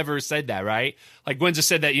 they never said that, right? Like Gwen just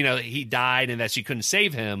said that, he died and that she couldn't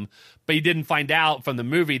save him, but you didn't find out from the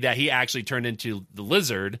movie that he actually turned into the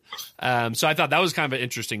Lizard. So I thought that was kind of an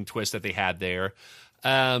interesting twist that they had there.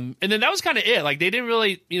 And then that was kind of it. Like they didn't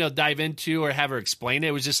really, dive into or have her explain it.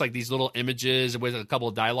 It was just like these little images with a couple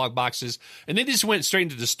of dialogue boxes, and they just went straight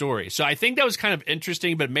into the story. So I think that was kind of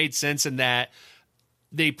interesting, but made sense in that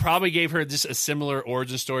they probably gave her just a similar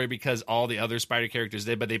origin story because all the other Spider characters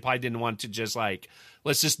did, but they probably didn't want to just like,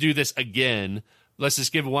 let's just do this again. Let's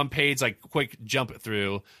just give one page, like quick jump it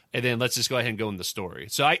through, and then let's just go ahead and go in the story.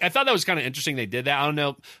 So I thought that was kind of interesting they did that. I don't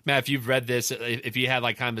know, Matt, if you've read this, if you had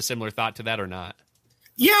like kind of a similar thought to that or not.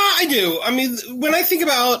 Yeah, I do. I mean, when I think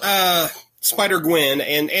about Spider-Gwen,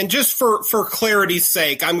 and just for clarity's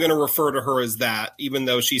sake, I'm going to refer to her as that, even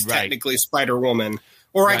though she's technically Spider-Woman.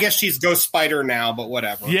 Or I guess she's Ghost Spider now, but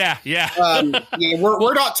whatever. Yeah.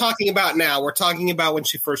 We're not talking about now. We're talking about when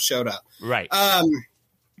she first showed up. Right.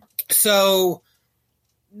 So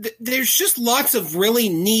there's just lots of really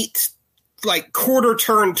neat like quarter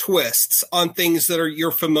turn twists on things that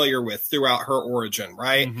you're familiar with throughout her origin,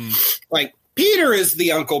 right? Mm-hmm. Like Peter is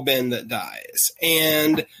the Uncle Ben that dies,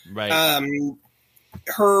 and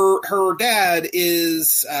her dad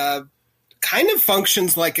is kind of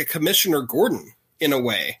functions like a Commissioner Gordon in a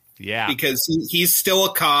way. Yeah. Because he's still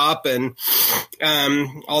a cop and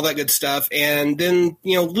all that good stuff. And then,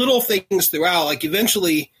 little things throughout, like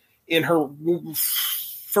eventually in her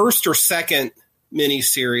first or second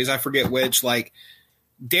miniseries, I forget which, like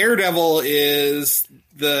Daredevil is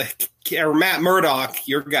or Matt Murdock,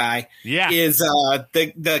 your guy, is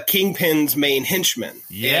the Kingpin's main henchman.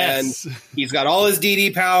 Yes. And he's got all his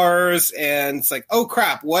DD powers, and it's like, oh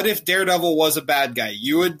crap, what if Daredevil was a bad guy?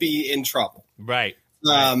 You would be in trouble. Right.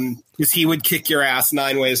 Because he would kick your ass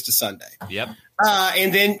 9 ways to Sunday. Yep.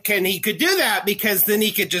 And then he could do that because then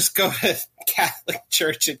he could just go to Catholic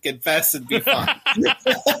Church and confess and be fine.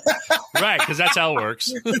 Right, because that's how it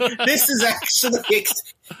works. This is actually,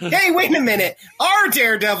 hey, wait a minute. Our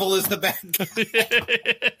Daredevil is the bad guy.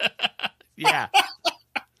 Yeah.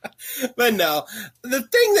 But no,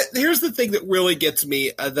 here's the thing that really gets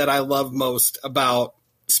me that I love most about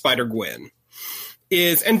Spider-Gwen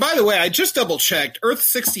is, and by the way, I just double checked, Earth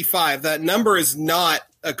 65, that number is not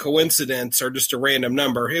a coincidence or just a random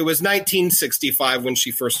number. It was 1965 when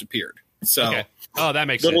she first appeared. So, okay. Oh, that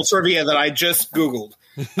makes little sense. trivia that I just Googled.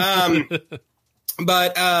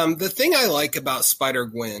 But the thing I like about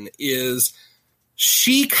Spider-Gwen is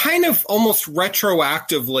she kind of almost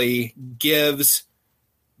retroactively gives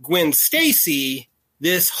Gwen Stacy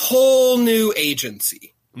this whole new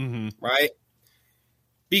agency, right?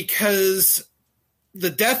 Because the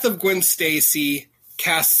death of Gwen Stacy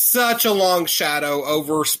cast such a long shadow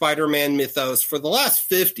over Spider-Man mythos for the last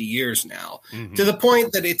 50 years now, to the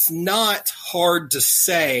point that it's not hard to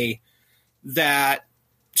say that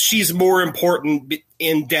she's more important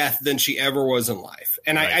in death than she ever was in life.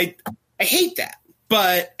 And right. I hate that.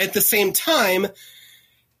 But at the same time,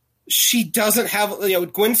 she doesn't have,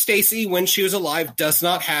 Gwen Stacy, when she was alive, does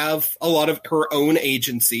not have a lot of her own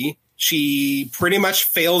agency. She pretty much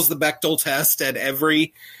fails the Bechdel test at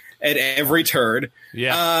every turn.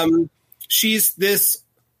 Yeah. She's this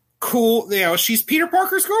cool, she's Peter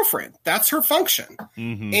Parker's girlfriend. That's her function.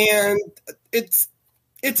 And it's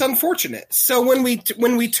unfortunate. So when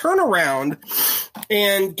we turn around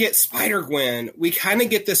and get Spider-Gwen, we kind of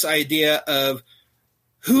get this idea of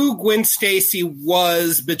who Gwen Stacy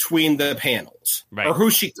was between the panels, right. Or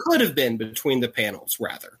who she could have been between the panels,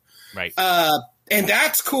 rather. Right. And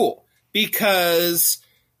that's cool because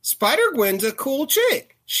Spider-Gwen's a cool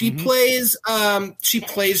chick. She plays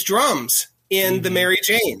drums in the Mary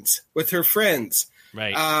Janes with her friends.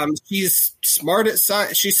 Right. She's smart at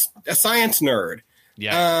science. She's a science nerd.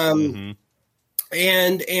 Yeah.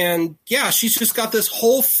 And yeah, she's just got this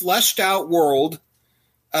whole fleshed out world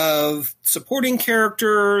of supporting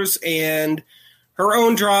characters and her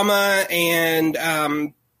own drama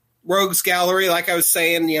and rogues gallery. Like I was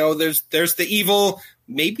saying, there's the evil,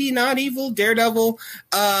 maybe not evil Daredevil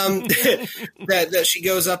that she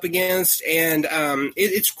goes up against, and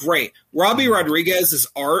it's great. Robbie Rodriguez's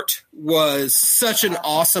art was such an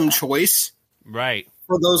awesome choice, right,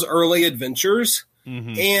 for those early adventures.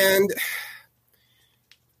 And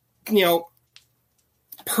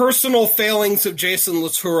personal failings of Jason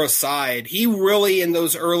Latour aside, he really in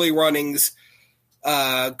those early runnings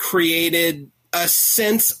created a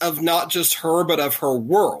sense of not just her but of her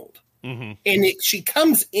world. And she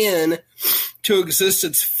comes in to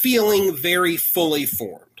existence feeling very fully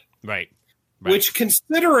formed. Right. Which,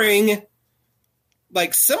 considering,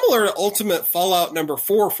 like, similar to Ultimate Fallout number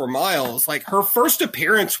 4 for Miles, like, her first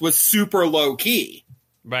appearance was super low-key.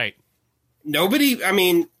 Right.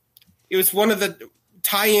 It was one of the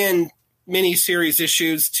tie-in miniseries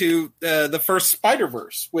issues to the first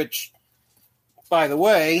Spider-Verse, which, by the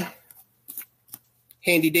way,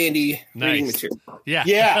 handy-dandy reading material. Yeah.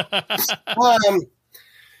 Yeah.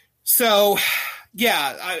 So,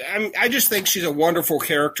 yeah, I just think she's a wonderful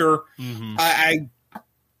character.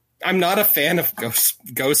 I'm not a fan of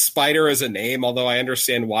Ghost Spider as a name, although I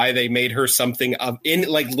understand why they made her something in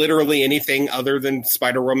like literally anything other than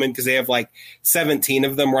Spider-Woman, because they have like 17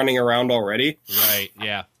 of them running around already. Right.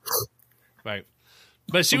 Yeah. Right.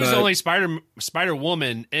 But she was the only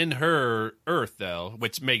Spider-Woman in her Earth, though,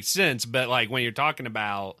 which makes sense. But like when you're talking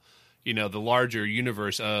about, the larger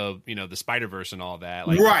universe of, the Spider-Verse and all that.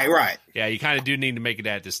 Like, right. Yeah, you kind of do need to make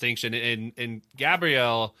that distinction. And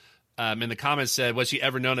Gabrielle, in the comments said, was she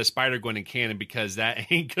ever known as Spider-Gwen in canon? Because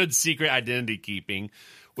that ain't good secret identity keeping,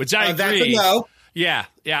 which I agree. That's a no. Yeah.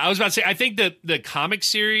 I was about to say, I think the comic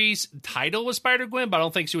series title was Spider-Gwen, but I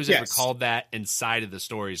don't think she was ever called that inside of the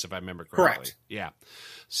stories, if I remember correctly. Correct. Yeah.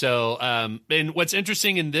 So, and what's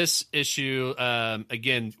interesting in this issue,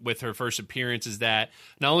 again, with her first appearance, is that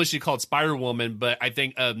not only is she called Spider-Woman, but I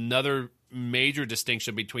think another major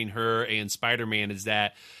distinction between her and Spider-Man is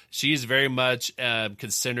that she is very much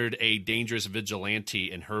considered a dangerous vigilante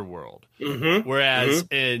in her world. Mm-hmm. Whereas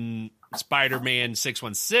in Spider-Man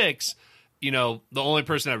 616, the only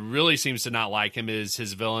person that really seems to not like him is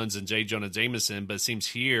his villains and J. Jonah Jameson, but it seems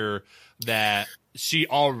here that she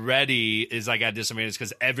already is like at disadvantage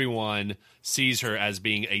because everyone sees her as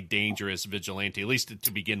being a dangerous vigilante, at least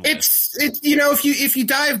to begin with. It's if you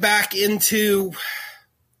dive back into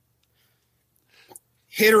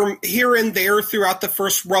here and there throughout the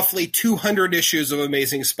first roughly 200 issues of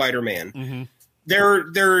Amazing Spider-Man, mm-hmm.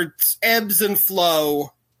 there's ebbs and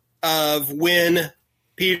flow of when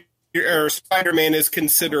Peter or Spider-Man is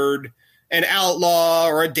considered an outlaw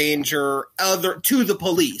or a danger to the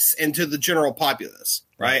police and to the general populace,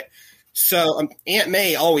 right? So Aunt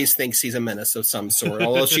May always thinks he's a menace of some sort,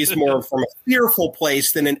 although she's more from a fearful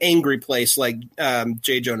place than an angry place like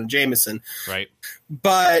J. Jonah Jameson. Right.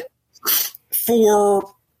 But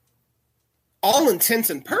for all intents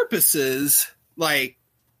and purposes, like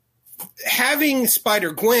having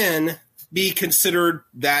Spider-Gwen be considered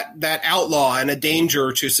that outlaw and a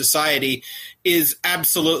danger to society is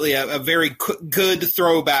absolutely a very good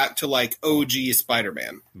throwback to like OG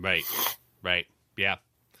Spider-Man. Right. Yeah.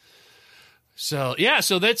 So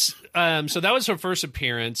that's so that was her first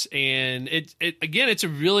appearance, and it again, it's a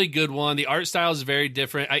really good one. The art style is very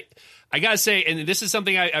different. I gotta say, and this is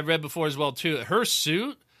something I read before as well too. Her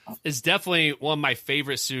suit is definitely one of my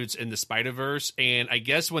favorite suits in the Spider-Verse, and I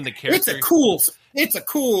guess when the character it's a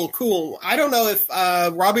cool. I don't know if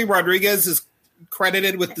Robbie Rodriguez is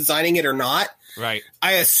credited with designing it or not. Right.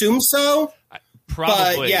 I assume so.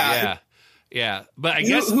 Probably. Yeah. But I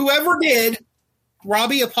guess whoever did,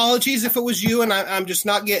 Robbie, apologies if it was you, and I'm just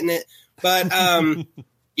not getting it. But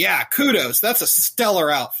yeah, kudos. That's a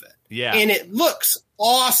stellar outfit. Yeah, and it looks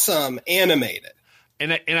awesome animated.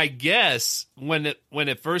 And I guess when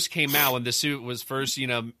it first came out, when the suit was first,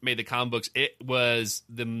 made the comic books, it was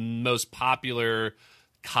the most popular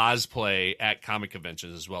cosplay at comic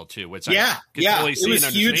conventions as well too. Which I could totally see and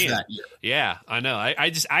understand. Huge that year. Yeah, I know.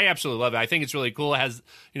 I absolutely love it. I think it's really cool. It has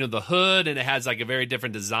the hood, and it has like a very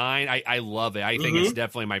different design. I love it. I think it's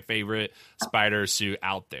definitely my favorite Spider suit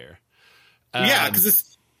out there.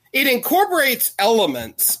 Because it incorporates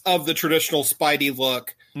elements of the traditional Spidey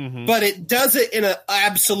look. Mm-hmm. But it does it in an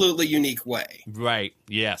absolutely unique way. Right.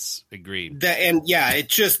 Yes. Agreed. It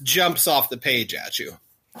just jumps off the page at you.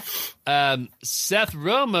 Seth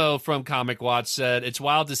Romo from Comic Watch said, "It's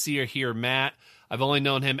wild to see or hear Matt. I've only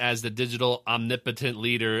known him as the digital omnipotent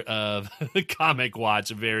leader of Comic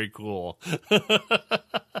Watch. Very cool."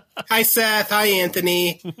 Hi, Seth. Hi,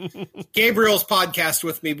 Anthony. Gabriel's podcast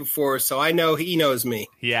with me before, so I know he knows me.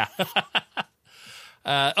 Yeah.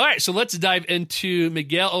 All right, so let's dive into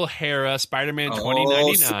Miguel O'Hara, Spider-Man 2099.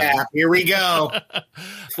 Oh, snap. Here we go.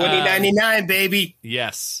 2099, baby.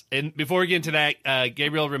 Yes. And before we get into that,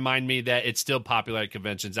 Gabriel reminded me that it's still popular at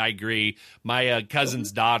conventions. I agree. My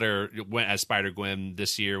cousin's daughter went as Spider-Gwen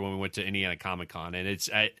this year when we went to Indiana Comic-Con, and it's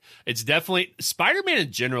definitely – Spider-Man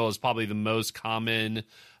in general is probably the most common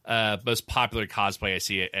most popular cosplay I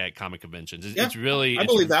see at comic conventions. It's really, I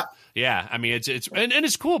believe that. Yeah, I mean, it's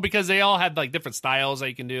it's cool because they all have like different styles that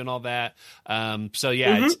you can do and all that. So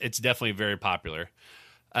yeah, it's definitely very popular.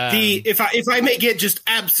 If I may get just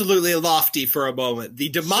absolutely lofty for a moment, the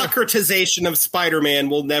democratization of Spider-Man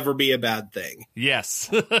will never be a bad thing. Yes,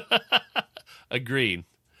 agreed.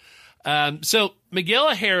 So Miguel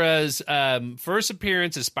O'Hara's first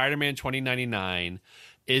appearance as Spider-Man 2099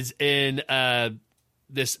 is in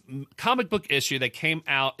this comic book issue that came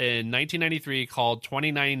out in 1993 called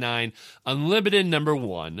 2099 Unlimited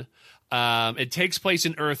 #1. It takes place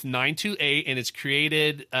in Earth 928, and it's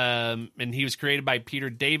created, and he was created by Peter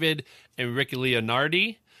David and Rick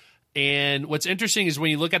Leonardi. And what's interesting is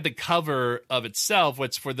when you look at the cover of itself,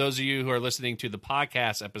 which for those of you who are listening to the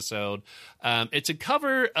podcast episode, it's a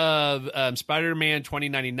cover of Spider-Man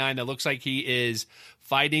 2099 that looks like he is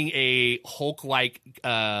fighting a Hulk-like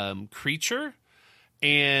creature.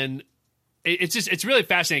 And it's really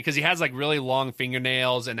fascinating because he has like really long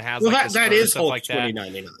fingernails and has that is Hulk like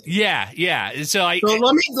 2099. Yeah. So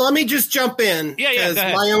let me just jump in.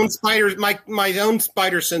 Yeah. My own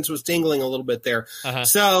spider sense was tingling a little bit there. Uh-huh.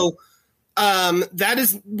 So that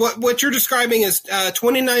is what you're describing as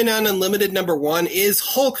 2099 Unlimited #1 is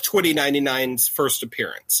Hulk 2099's first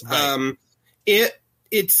appearance. Right.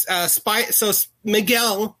 So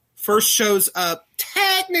Miguel first shows up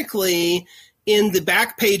technically in the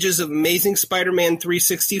back pages of Amazing Spider-Man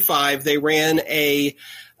 365. They ran the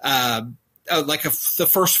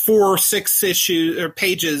first 4 or 6 issues or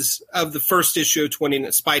pages of the first issue of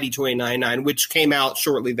Spidey 2099, which came out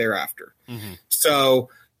shortly thereafter. Mm-hmm. So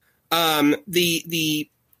the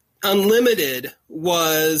Unlimited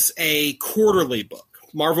was a quarterly book.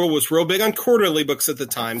 Marvel was real big on quarterly books at the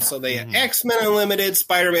time. So they had X-Men Unlimited,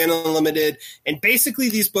 Spider-Man Unlimited, and basically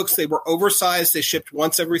these books, they were oversized. They shipped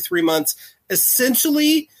once every 3 months,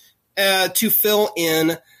 essentially to fill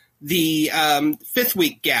in the 5th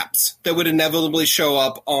week gaps that would inevitably show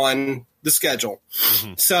up on the schedule.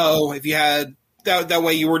 Mm-hmm. So if you had that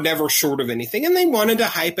way, you were never short of anything, and they wanted to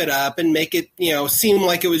hype it up and make it, seem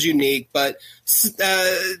like it was unique. But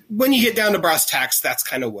when you get down to brass tacks, that's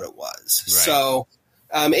kind of what it was. Right. So,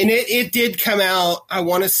 and it did come out, I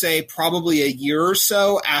want to say probably a year or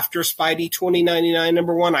so after Spidey 2099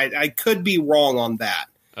 #1. I could be wrong on that.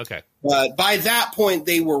 Okay. But by that point,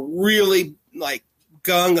 they were really like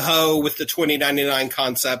gung-ho with the 2099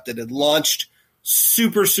 concept that had launched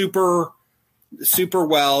super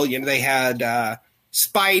well. They had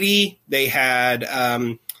Spidey, they had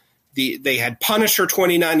they had Punisher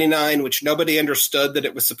 2099, which nobody understood that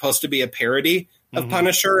it was supposed to be a parody of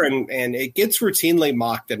Punisher, and it gets routinely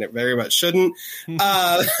mocked, and it very much shouldn't.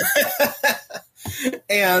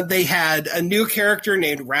 And they had a new character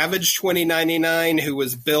named Ravage 2099, who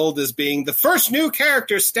was billed as being the first new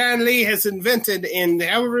character Stan Lee has invented in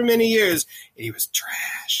however many years. And he was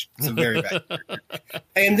trash. It's a very bad character.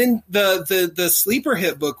 And then the sleeper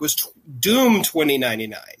hit book was Doom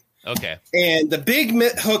 2099. Okay. And the big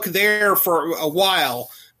hook there for a while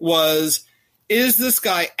was, is this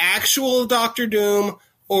guy actual Doctor Doom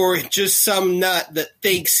or just some nut that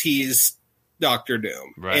thinks he's Doctor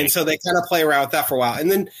Doom? Right. And so they kind of play around with that for a while.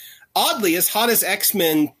 And then, oddly, as hot as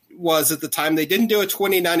X-Men was at the time, they didn't do a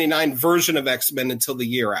 2099 version of X-Men until the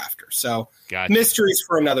year after. So, gotcha. Mysteries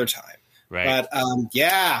for another time. Right. But,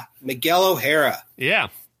 Miguel O'Hara. Yeah.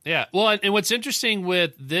 Yeah. Well, and what's interesting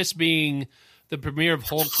with this being the premiere of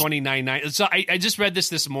Hulk 2099, so I just read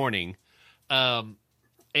this morning, and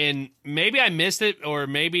maybe I missed it, or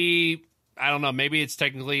maybe, I don't know, maybe it's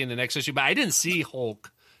technically in the next issue, but I didn't see Hulk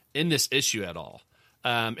in this issue at all.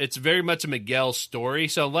 It's very much a Miguel story.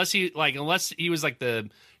 So unless he was like the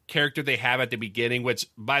character they have at the beginning, which,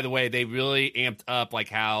 by the way, they really amped up like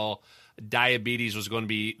how diabetes was going to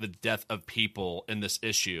be the death of people in this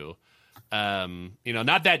issue.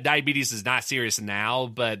 Not that diabetes is not serious now,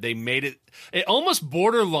 but they made it almost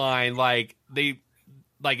borderline like it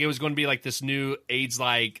was going to be like this new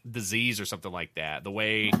AIDS-like disease or something like that, the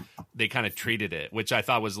way they kind of treated it, which I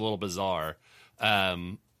thought was a little bizarre.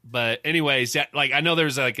 But anyways, I know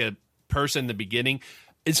there's like a person in the beginning.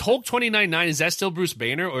 Is Hulk 2099, is that still Bruce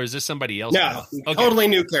Banner, or is this somebody else? No, okay. Totally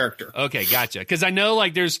new character. Okay, gotcha. Because I know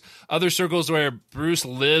like there's other circles where Bruce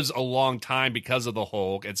lives a long time because of the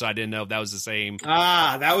Hulk, and so I didn't know if that was the same.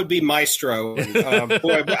 That would be Maestro. Boy,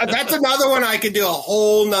 that's another one I could do a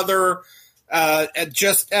whole nother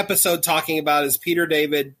just episode talking about, is Peter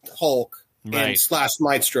David Hulk and /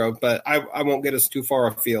 Maestro, but I won't get us too far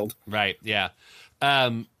afield. Right, yeah.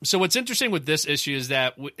 So what's interesting with this issue is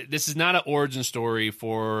that this is not an origin story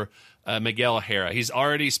for Miguel O'Hara. He's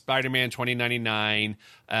already Spider-Man 2099.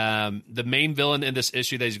 The main villain in this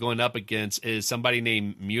issue that he's going up against is somebody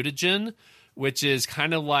named Mutagen, which is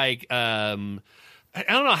kind of like I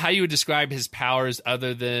don't know how you would describe his powers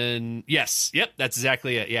other than that's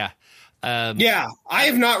exactly it. Yeah. I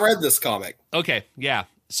have not read this comic. Okay, yeah.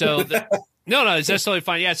 So no, that's totally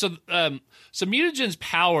fine. Yeah, so Mutagen's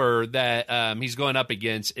power that he's going up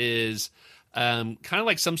against is kind of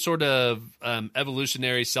like some sort of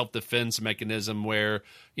evolutionary self-defense mechanism where,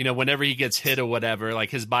 whenever he gets hit or whatever, like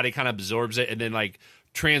his body kind of absorbs it and then like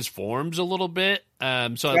transforms a little bit.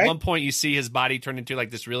 So at one point you see his body turn into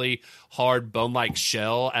like this really hard bone-like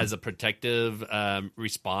shell as a protective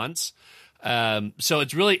response. So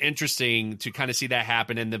it's really interesting to kind of see that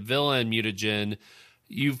happen. And the villain Mutagen,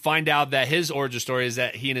 you find out that his origin story is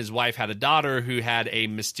that he and his wife had a daughter who had a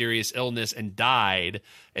mysterious illness and died.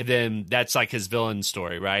 And then that's like his villain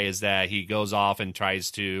story, right? Is that he goes off and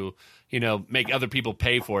tries to, make other people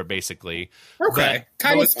pay for it, basically. Okay.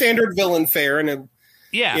 Kind of standard villain fare in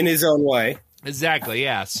his own way. Exactly,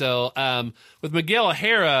 yeah. So with Miguel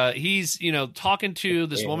O'Hara, he's, talking to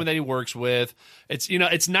this woman that he works with. It's,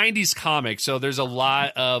 it's 90s comics, so there's a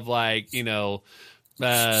lot of like,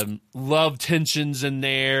 love tensions in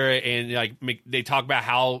there, and like they talk about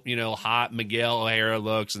how hot Miguel O'Hara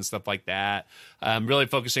looks and stuff like that. Really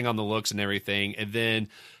focusing on the looks and everything, and then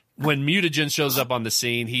when Mutagen shows up on the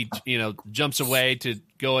scene, he jumps away to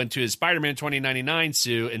go into his Spider-Man 2099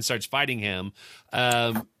 suit and starts fighting him.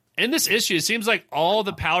 In this issue, it seems like all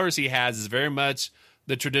the powers he has is very much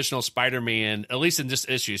the traditional Spider-Man, at least in this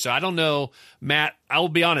issue. So I don't know, Matt, I will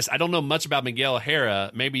be honest, I don't know much about Miguel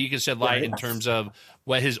O'Hara. Maybe you can shed light in terms of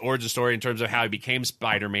what his origin story, in terms of how he became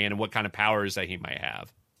Spider-Man and what kind of powers that he might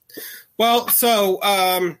have. Well, so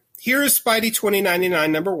here is Spidey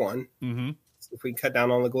 2099 number 1. Mm-hmm. If we cut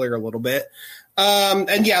down on the glare a little bit.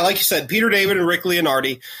 And yeah, like you said, Peter David and Rick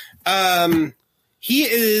Leonardi. He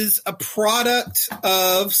is a product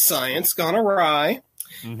of science gone awry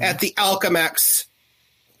at the Alchemax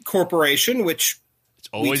Corporation, which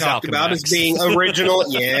we talked about as being original.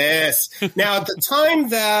 Yes. Now, at the time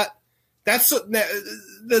that's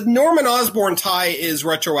the Norman Osborn tie is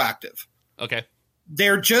retroactive. Okay.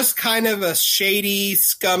 They're just kind of a shady,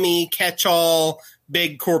 scummy, catch-all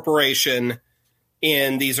big corporation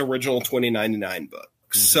in these original 2099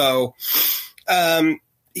 books. So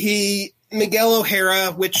Miguel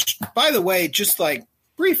O'Hara, which, by the way, just like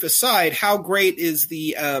brief aside, how great is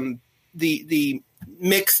the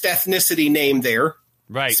mixed ethnicity name there?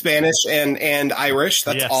 Right. Spanish and Irish.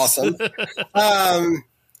 That's awesome.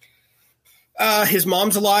 His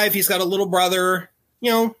mom's alive. He's got a little brother.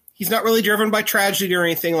 He's not really driven by tragedy or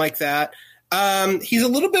anything like that. He's a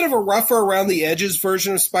little bit of a rougher around the edges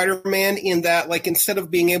version of Spider-Man in that, like, instead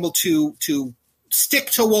of being able to stick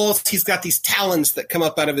to walls, he's got these talons that come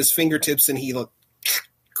up out of his fingertips and he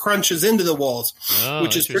crunches into the walls,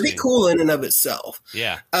 which is pretty cool in and of itself.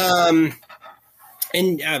 Yeah.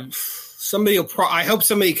 Somebody I hope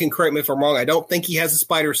somebody can correct me if I'm wrong. I don't think he has a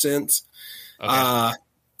spider sense. Okay.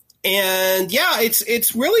 And yeah,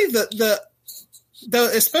 it's really the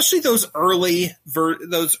especially those early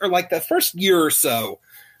those are like the first year or so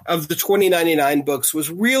of the 2099 books was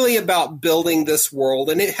really about building this world,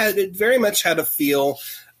 and it very much had a feel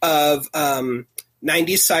of 90s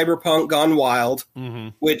cyberpunk gone wild,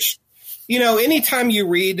 which anytime you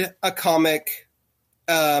read a comic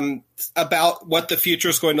about what the future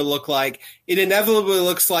is going to look like, it inevitably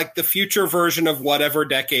looks like the future version of whatever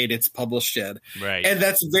decade it's published in. Right. And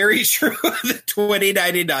that's very true of the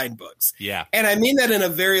 2099 books. Yeah. And I mean that in a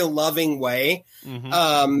very loving way.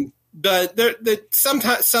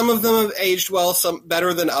 Sometimes some of them have aged well, some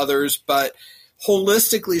better than others, but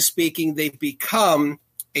holistically speaking, they've become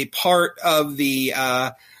a part of the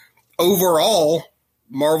overall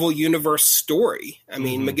Marvel Universe story. I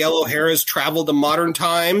mean, Miguel O'Hara's traveled to modern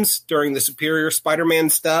times during the Superior Spider-Man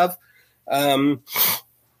stuff.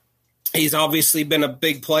 He's obviously been a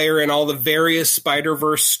big player in all the various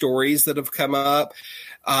Spider-Verse stories that have come up.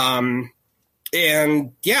 And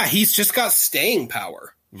yeah, he's just got staying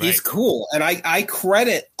power. Right. He's cool. And I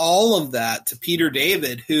credit all of that to Peter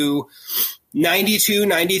David, who 92,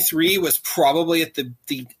 93 was probably at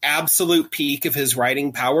the absolute peak of his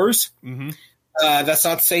writing powers. That's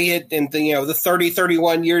not to say it in the 30,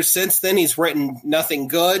 31 years since then, he's written nothing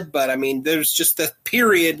good. But I mean, there's just a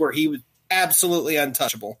period where he was absolutely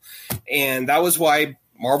untouchable. And that was why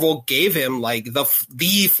Marvel gave him like the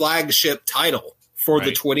flagship title for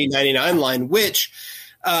the 2099 line, which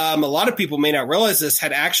a lot of people may not realize this,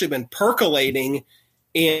 had actually been percolating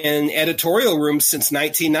in editorial rooms since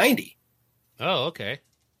 1990. Oh, okay.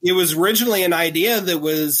 It was originally an idea that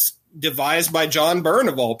was devised by John Byrne,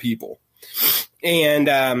 of all people.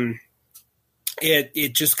 And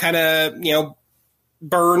it just kind of,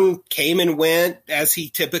 Byrne came and went, as he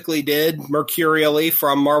typically did, mercurially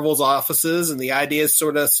from Marvel's offices, and the ideas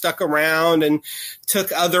sort of stuck around and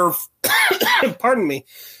took other, pardon me,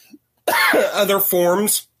 other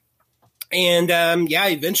forms. And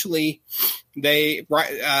eventually they,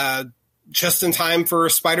 just in time for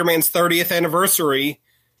Spider-Man's 30th anniversary,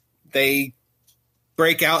 they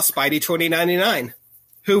break out Spidey 2099,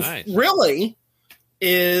 who really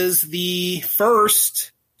is the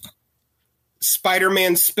first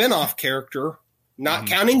Spider-Man spinoff character, not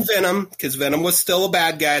counting Venom, because Venom was still a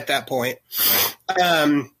bad guy at that point.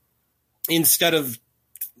 Instead of,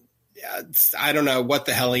 I don't know what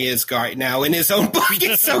the hell he is right now in his own book.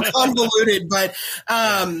 It's so convoluted, but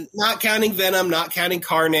not counting Venom, not counting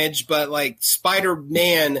Carnage, but like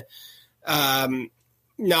Spider-Man,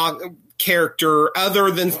 not character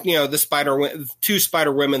other than the two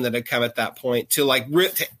Spider Women that had come at that point to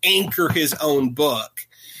to anchor his own book,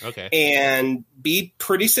 and be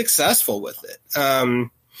pretty successful with it.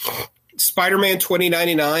 Spider-Man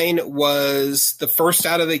 2099 was the first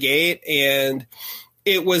out of the gate, and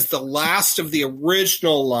it was the last of the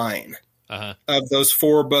original line of those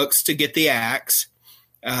 4 books to get the axe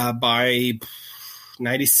by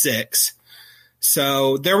 96.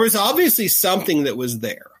 So there was obviously something that was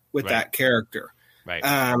there with that character. Right.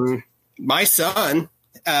 My son,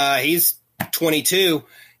 he's 22.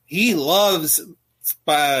 He loves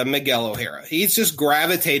Miguel O'Hara. He's just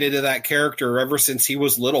gravitated to that character ever since he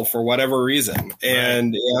was little for whatever reason.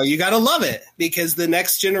 And you got to love it, because the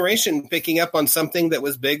next generation picking up on something that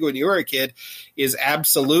was big when you were a kid is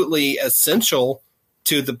absolutely essential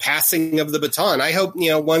to the passing of the baton. I hope,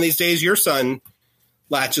 one of these days your son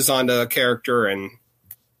latches onto a character and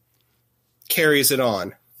carries it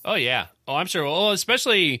on. Oh, yeah. Oh, I'm sure. Well,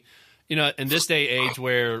 especially, in this day age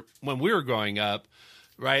where when we were growing up,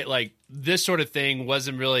 right, like this sort of thing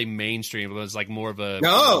wasn't really mainstream. It was like more of a it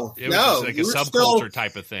was just like a subculture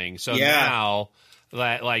type of thing. So now,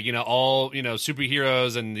 all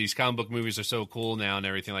superheroes and these comic book movies are so cool now and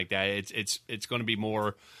everything like that. It's going to be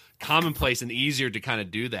more commonplace and easier to kind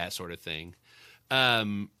of do that sort of thing.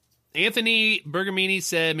 Anthony Bergamini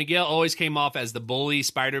said Miguel always came off as the bully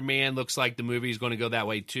Spider-Man. Looks like the movie is going to go that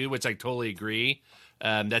way too, which I totally agree.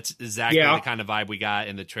 That's exactly the kind of vibe we got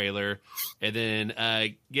in the trailer. And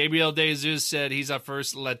then Gabriel De Jesus said he's our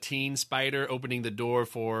first Latin Spider, opening the door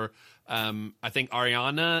for I think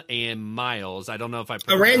Ariana and Miles. I don't know if I put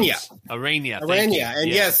Aranya. And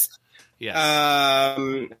yes.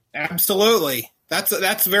 Absolutely.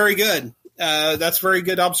 That's very good. That's very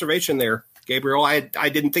good observation there, Gabriel. I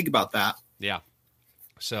didn't think about that. Yeah.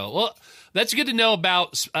 So, well, that's good to know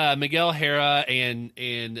about Miguel O'Hara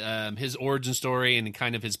and his origin story and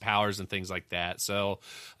kind of his powers and things like that. So,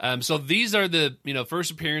 so these are the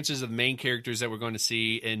first appearances of the main characters that we're going to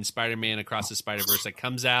see in Spider-Man Across the Spider-Verse that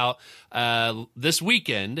comes out this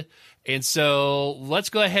weekend. And so let's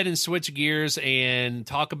go ahead and switch gears and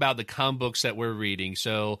talk about the comic books that we're reading.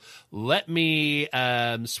 So let me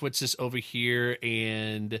switch this over here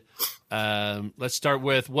and let's start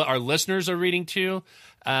with what our listeners are reading too.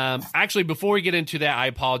 Actually, before we get into that, I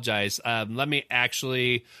apologize. Let me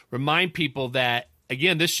actually remind people that,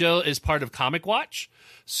 again, this show is part of Comic Watch.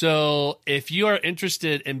 So if you are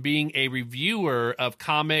interested in being a reviewer of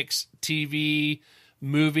comics, TV,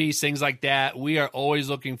 movies, things like that, we are always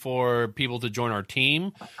looking for people to join our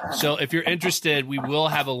team. So if you're interested, we will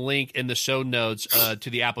have a link in the show notes to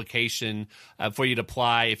the application for you to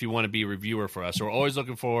apply if you want to be a reviewer for us. So we're always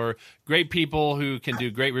looking for great people who can do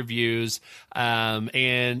great reviews.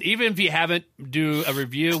 And even if you haven't do a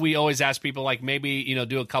review, we always ask people like maybe,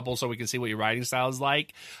 do a couple so we can see what your writing style is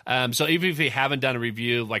like. So even if you haven't done a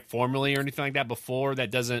review like formally or anything like that before, that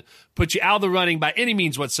doesn't put you out of the running by any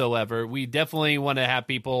means whatsoever. We definitely want to have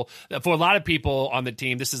people, for a lot of people on the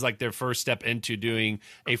team, this is like their first step into doing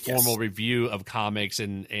a formal review of comics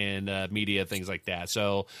and media, things like that.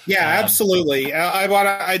 So absolutely.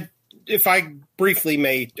 If I briefly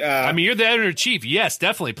may, I mean, you're the editor-in-chief. Yes,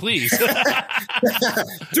 definitely. Please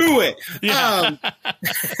do it. Yeah.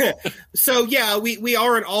 So we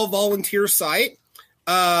are an all volunteer site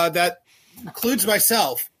that includes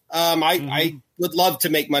myself. I would love to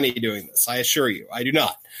make money doing this. I assure you, I do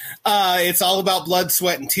not. It's all about blood,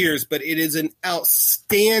 sweat, and tears, but it is an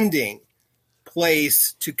outstanding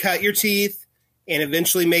place to cut your teeth and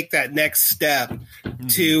eventually make that next step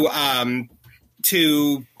to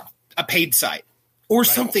a paid site or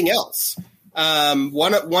something else.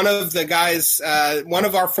 One of the guys, one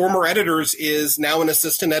of our former editors is now an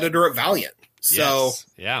assistant editor at Valiant. So,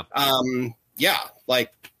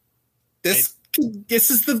 this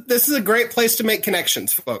is a great place to make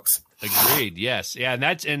connections, folks. Agreed. Yes. Yeah.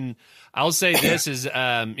 And I'll say this is,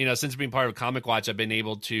 since being part of Comic Watch, I've been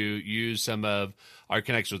able to use some of our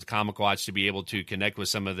connections with Comic Watch to be able to connect with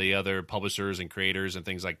some of the other publishers and creators and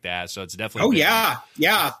things like that. So it's definitely.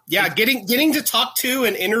 Getting to talk to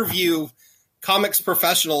and interview comics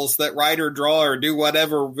professionals that write or draw or do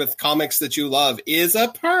whatever with comics that you love is a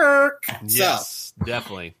perk. Yes,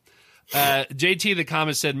 definitely. JT, the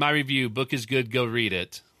comment said, my review, book is good, go read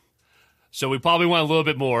it. So we probably want a little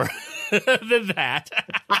bit more than that.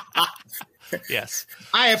 Yes.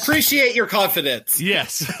 I appreciate your confidence.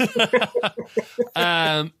 Yes.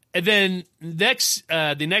 And then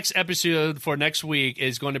the next episode for next week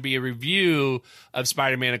is going to be a review of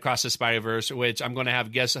Spider-Man Across the Spider-Verse, which I'm going to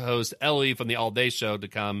have guest host Ellie from the All Day Show to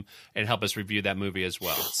come and help us review that movie as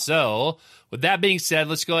well. So with that being said,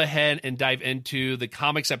 let's go ahead and dive into the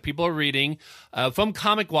comics that people are reading. From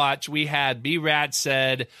Comic Watch, we had B-Rat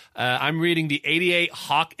said, I'm reading the 88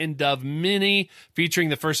 Hawk and Dove mini featuring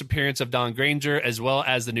the first appearance of Don Granger as well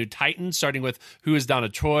as the new Titans, starting with Who is Donna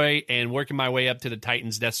Troy and working my way up to the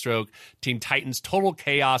Titans Deathstroke Teen Titans Total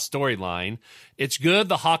Chaos storyline. It's good.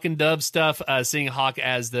 The Hawk and Dove stuff, seeing Hawk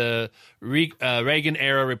as the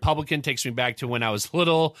Reagan-era Republican takes me back to when I was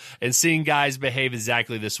little, and seeing guys behave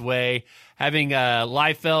exactly this way. Having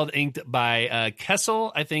Liefeld inked by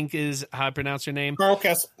Kessel, I think is how I pronounce your name. Carl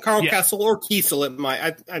Kessel or Kiesel,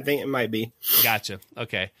 I think it might be. Gotcha.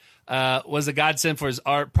 Okay. Was a godsend for his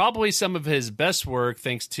art. Probably some of his best work,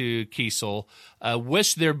 thanks to Kiesel.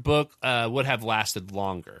 Wish their book would have lasted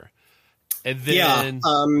longer. And then,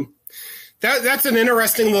 that's an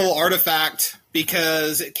interesting little artifact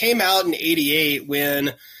because it came out in '88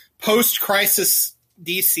 when post-crisis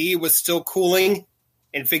DC was still cooling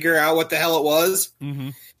and figuring out what the hell it was. Mm-hmm.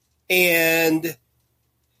 And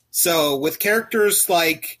so with characters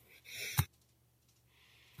like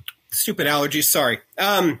stupid allergies, sorry.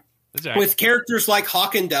 right. With characters like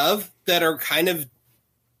Hawk and Dove that are kind of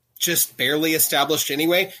just barely established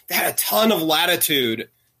anyway, they had a ton of latitude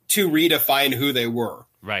to redefine who they were.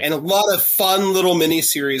 Right. And a lot of fun little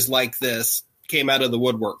miniseries like this came out of the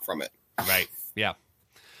woodwork from it. Right. Yeah.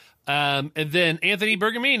 And then Anthony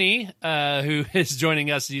Bergamini, who is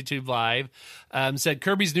joining us YouTube Live, said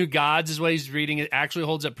Kirby's New Gods is what he's reading. It actually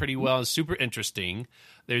holds up pretty well and super interesting.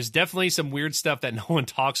 There's definitely some weird stuff that no one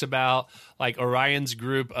talks about, like Orion's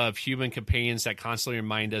group of human companions that constantly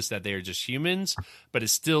remind us that they are just humans, but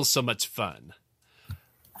it's still so much fun.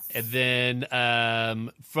 And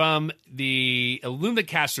then from the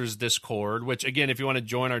Illumicasters Discord, which, again, if you want to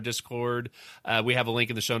join our Discord, we have a link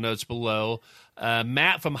in the show notes below.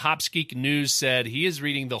 Matt from Hopskeek News said he is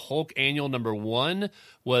reading the Hulk Annual #1.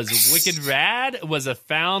 Was wicked rad. Was a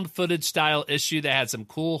found footage style issue that had some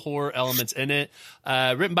cool horror elements in it.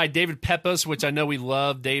 Written by David Pepos, which I know we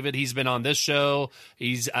love. David, he's been on this show.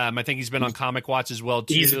 He's I think he's been on Comic Watch as well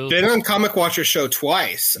too. He's been on Comic Watcher's show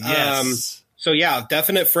twice. Yes. So yeah,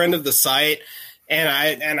 definite friend of the site. And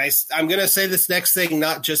I'm going to say this next thing,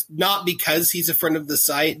 not because he's a friend of the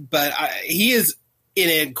site, but he is in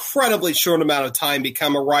an incredibly short amount of time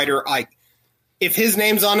become a writer. If his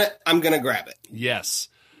name's on it, I'm going to grab it. Yes.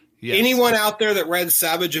 Anyone out there that read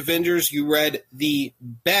Savage Avengers, you read the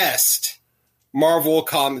best Marvel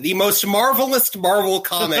comic, the most marvelous Marvel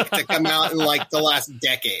comic to come out in like the last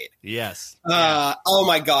decade. Yes. Oh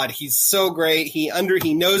my God, he's so great. He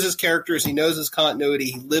knows his characters, he knows his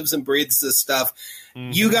continuity, he lives and breathes this stuff.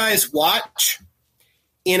 Mm-hmm. You guys watch.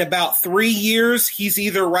 In about 3 years, he's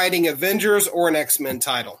either writing Avengers or an X-Men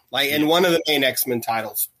title, in one of the main X-Men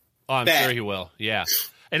titles. Oh, I'm sure he will. Yeah.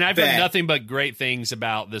 And I've heard nothing but great things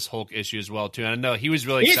about this Hulk issue as well, too. And I know he was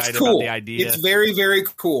really excited about the idea. It's very, very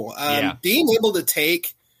cool. Being able to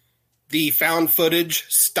take the found footage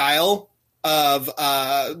style of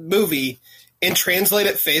movie and translate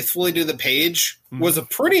it faithfully to the page was a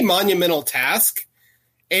pretty monumental task,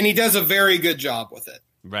 and he does a very good job with it.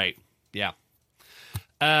 Right. Yeah.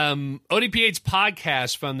 ODPH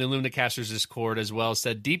podcast from the Luminacasters Discord as well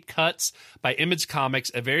said Deep Cuts by Image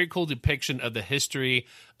Comics, a very cool depiction of the history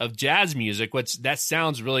of jazz music, which that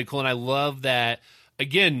sounds really cool. And I love that,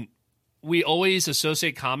 again, we always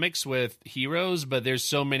associate comics with heroes, but there's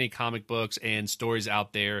so many comic books and stories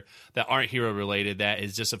out there that aren't hero related. That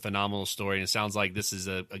is just a phenomenal story. And it sounds like this is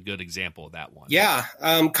a good example of that one. Yeah.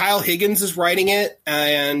 Kyle Higgins is writing it,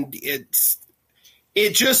 and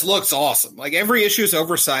it just looks awesome. Like every issue is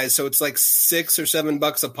oversized, so it's like $6 or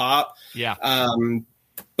 $7 a pop. Yeah.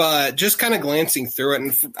 But just kind of glancing through it,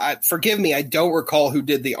 and forgive me, I don't recall who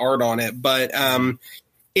did the art on it, but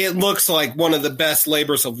it looks like one of the best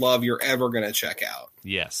labors of love you're ever going to check out.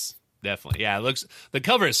 Yes, definitely. Yeah, the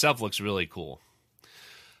cover itself looks really cool.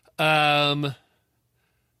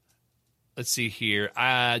 Let's see here.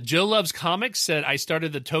 Joe Loves Comics said, I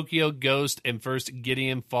started the Tokyo Ghost and First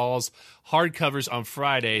Gideon Falls hardcovers on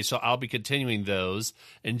Friday, so I'll be continuing those.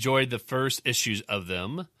 Enjoyed the first issues of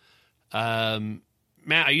them.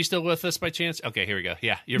 Matt, are you still with us by chance? Okay, here we go.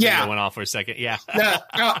 Yeah, your video went off for a second. Yeah.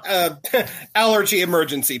 Allergy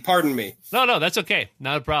emergency. Pardon me. No, that's okay.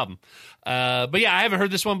 Not a problem. But yeah, I haven't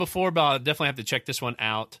heard this one before, but I'll definitely have to check this one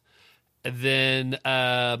out. And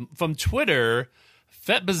then from Twitter,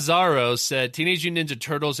 Fet Bizarro said, Teenage Mutant Ninja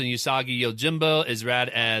Turtles and Usagi Yojimbo is rad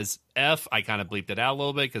as F. I kind of bleeped it out a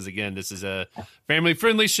little bit because, again, this is a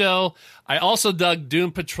family-friendly show. I also dug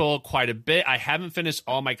Doom Patrol quite a bit. I haven't finished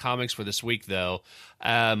all my comics for this week, though.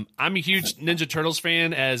 I'm a huge Ninja Turtles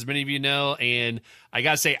fan, as many of you know, and I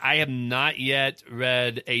got to say, I have not yet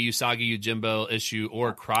read a Usagi Yojimbo issue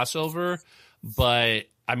or crossover, but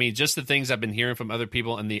I mean, just the things I've been hearing from other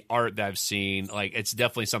people and the art that I've seen, like, it's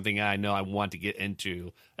definitely something I know I want to get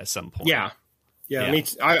into at some point. Yeah.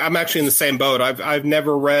 I'm actually in the same boat. I've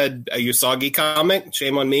never read a Usagi comic.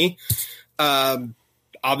 Shame on me.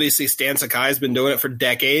 obviously Stan Sakai's been doing it for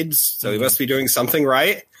decades, so he must be doing something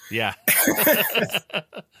right. Yeah.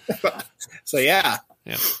 So, yeah.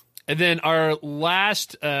 Yeah. And then our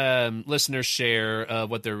last listener share of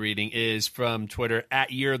what they're reading is from Twitter,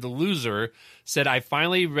 @YearTheLoser, said, I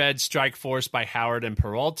finally read Strike Force by Howard and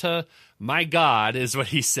Peralta. My God, is what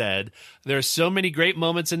he said. There are so many great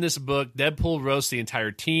moments in this book. Deadpool roasts the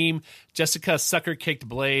entire team. Jessica sucker-kicked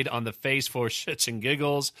Blade on the face for shits and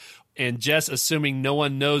giggles. And Jess assuming no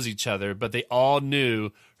one knows each other, but they all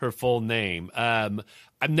knew her full name.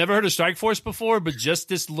 I've never heard of Strike Force before, but just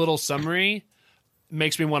this little summary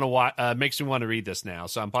makes me want to read this now.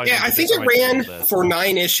 So I'm probably I think it ran for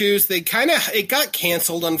 9 issues. It got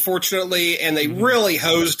canceled, unfortunately, and they really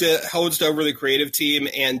hosed over the creative team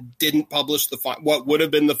and didn't publish what would have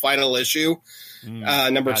been the final issue,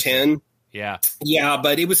 number 10. Yeah,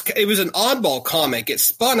 but it was an oddball comic. It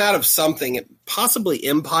spun out of something, possibly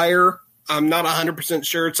Empire. I'm not 100%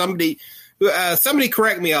 sure. Somebody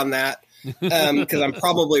correct me on that. Because I'm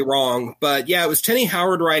probably wrong, but yeah, it was Tenny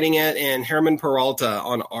Howard writing it and Herman Peralta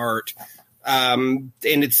on art. And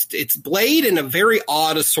it's Blade and a very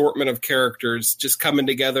odd assortment of characters just coming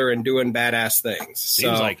together and doing badass things.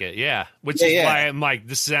 Seems like it, yeah. Which is why I'm like,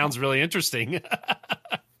 this sounds really interesting.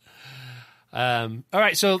 All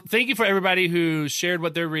right, so thank you for everybody who shared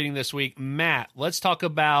what they're reading this week. Matt, let's talk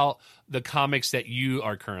about the comics that you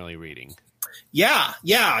are currently reading. Yeah,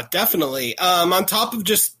 definitely. On top of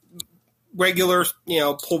just regular,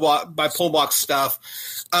 pull box stuff.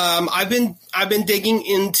 I've been digging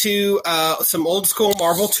into some old school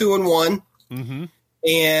Marvel 2-in-1,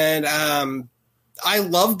 and I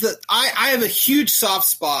love I have a huge soft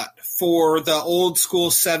spot for the old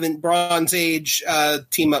school Bronze Age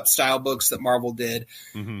team up style books that Marvel did,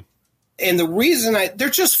 and the reason they're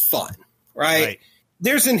just fun, right?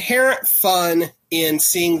 There's inherent fun in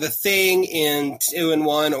seeing the Thing in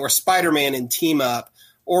 2-in-1 or Spider-Man in team up.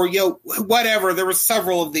 Or, whatever. There were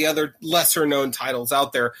several of the other lesser-known titles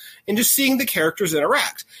out there. And just seeing the characters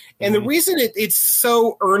interact. And the reason it's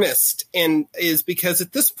so earnest is because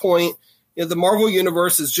at this point, the Marvel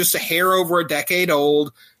Universe is just a hair over a decade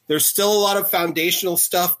old. There's still a lot of foundational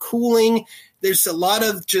stuff cooling. There's a lot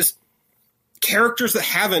of just characters that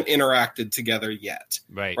haven't interacted together yet.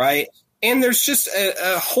 Right? And there's just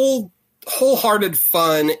a wholehearted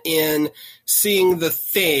fun in seeing the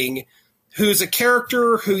Thing, who's a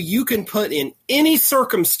character who you can put in any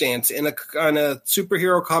circumstance in a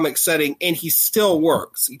superhero comic setting, and he still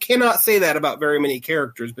works. You cannot say that about very many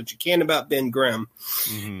characters, but you can about Ben Grimm.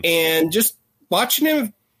 And just watching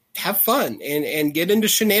him have fun and get into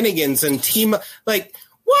shenanigans and team up. Like,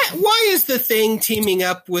 why is the Thing teaming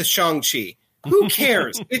up with Shang-Chi? Who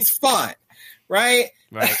cares? It's fun, right?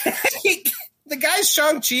 The guy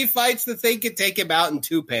Shang-Chi fights, the Thing could take him out in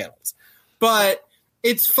 2 panels. But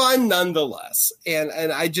it's fun nonetheless, and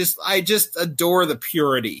I just adore the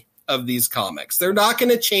purity of these comics. They're not going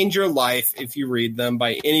to change your life if you read them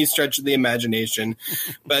by any stretch of the imagination,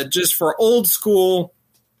 but just for old school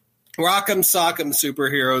rock'em sock'em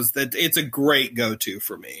superheroes, that it's a great go-to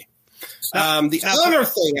for me. The other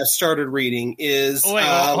thing I started reading is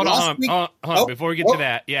hold on. Before we get to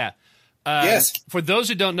that, yes. For those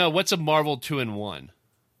who don't know, what's a Marvel 2-in-1?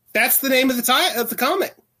 That's the name of the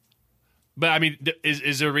comic. But I mean,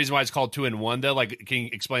 is there a reason why it's called 2-in-1 though? Like, can you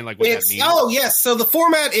explain what that means? Oh yes. So the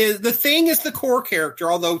format is the Thing is the core character,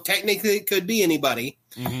 although technically it could be anybody.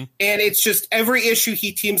 And it's just every issue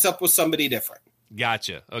he teams up with somebody different.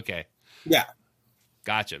 Gotcha. Okay. Yeah.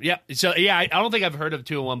 Gotcha. Yeah. So I don't think I've heard of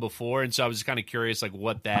 2-in-1 before, and so I was just kind of curious, like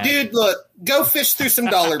what that. Dude, look, go fish through some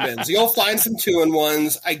dollar bins. You'll find some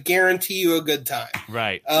 2-in-1s. I guarantee you a good time.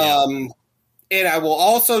 Right. And I will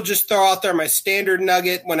also just throw out there my standard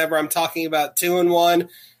nugget whenever I'm talking about 2-in-1.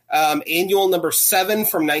 Annual number 7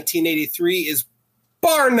 from 1983 is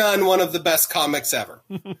bar none one of the best comics ever.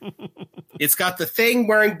 It's got the Thing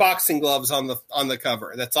wearing boxing gloves on the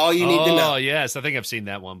cover. That's all you need to know. Oh, yes. I think I've seen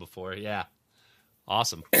that one before. Yeah.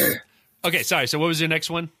 Awesome. Okay, sorry. So what was your next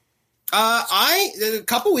one? A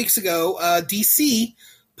couple weeks ago, DC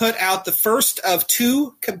put out the first of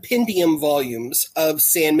 2 compendium volumes of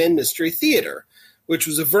Sandman Mystery Theater, which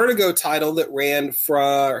was a Vertigo title that ran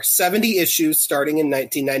for 70 issues starting in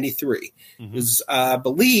 1993. It was, I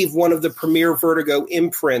believe, one of the premier Vertigo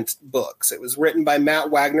imprint books. It was written by Matt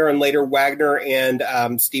Wagner and later Wagner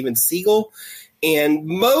and Steven Siegel. And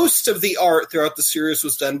most of the art throughout the series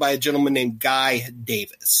was done by a gentleman named Guy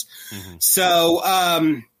Davis. So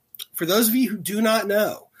for those of you who do not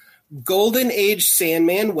know, Golden Age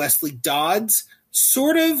Sandman, Wesley Dodds,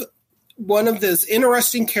 sort of one of those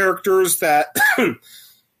interesting characters that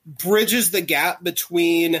bridges the gap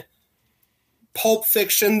between Pulp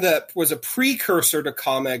Fiction that was a precursor to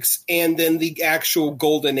comics, and then the actual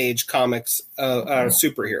Golden Age comics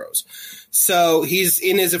superheroes. So he's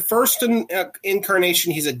in his first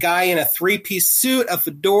incarnation. He's a guy in a 3-piece suit, a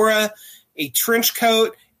fedora, a trench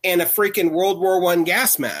coat, and a freaking World War I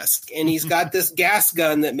gas mask. And he's got this gas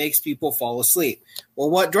gun that makes people fall asleep. Well,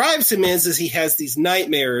 what drives him is he has these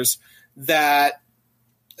nightmares that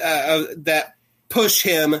push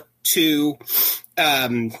him to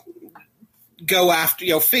go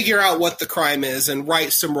after, figure out what the crime is and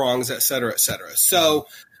right some wrongs, et cetera, et cetera. So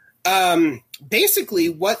basically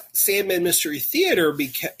what Sandman Mystery Theater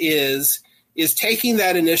is taking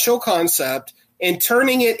that initial concept and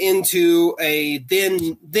turning it into a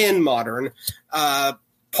then modern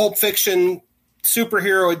Pulp Fiction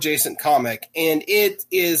superhero adjacent comic. And it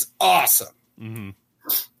is awesome. Mm-hmm.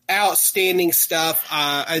 Outstanding stuff.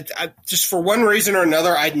 I just for one reason or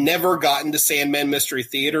another, I'd never gotten to Sandman Mystery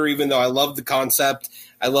Theater, even though I love the concept.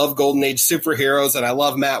 I love Golden Age superheroes, and I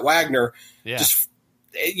love Matt Wagner. Yeah.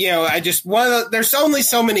 There's only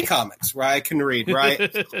so many comics where I can read, right?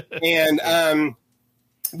 And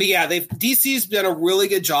but yeah, DC's done a really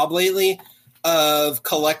good job lately of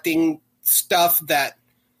collecting stuff that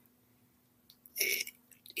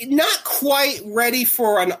not quite ready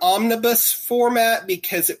for an omnibus format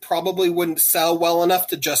because it probably wouldn't sell well enough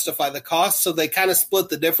to justify the cost. So they kind of split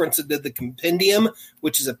the difference and did the compendium,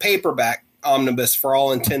 which is a paperback omnibus for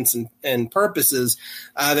all intents and purposes.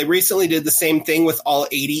 They recently did the same thing with all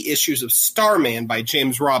 80 issues of Starman by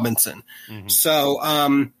James Robinson. Mm-hmm.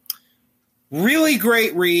 So really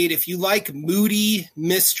great read. If you like moody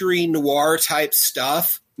mystery noir type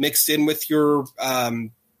stuff mixed in with your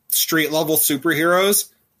street level superheroes,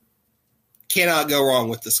 cannot go wrong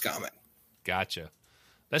with this comic. Gotcha.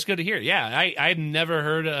 That's good to hear. Yeah, I've never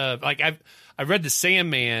heard of, I've read the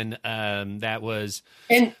Sandman that was,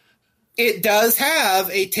 and it does have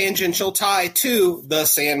a tangential tie to the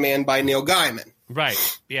Sandman by Neil Gaiman.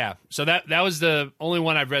 Right. Yeah. So that was the only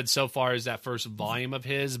one I've read so far is that first volume of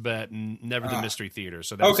his, but never the Mystery Theater.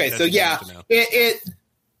 So that's, okay. So yeah,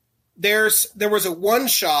 there was a one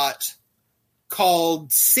shot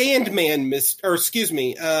called Sandman Midnight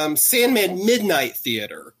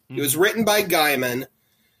Theater. Mm-hmm. It was written by Gaiman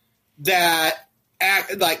that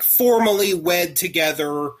formally wed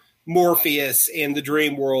together Morpheus and the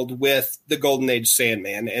Dream World with the Golden Age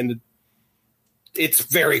Sandman, and it's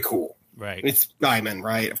very cool. Right. It's Gaiman,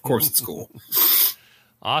 right? Of course it's cool.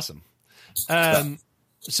 Awesome.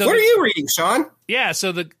 So what are you reading, Sean? Yeah,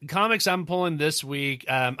 so the comics I'm pulling this week,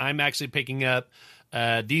 I'm actually picking up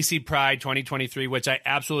DC Pride 2023, which I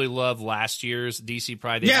absolutely love last year's DC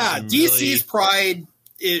Pride. DC's Pride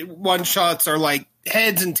one-shots are like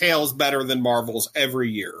heads and tails better than Marvel's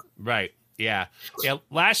every year. Right. Yeah.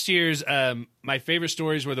 Last year's, my favorite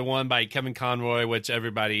stories were the one by Kevin Conroy, which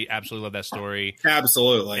everybody absolutely loved that story.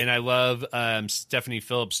 Absolutely. And I love Stephanie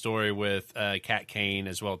Phillips' story with Kat Kane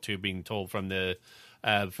as well, too, being told from the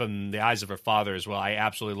eyes of her father as well. I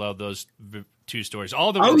absolutely love those two stories.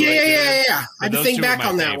 All the yeah. I had to think back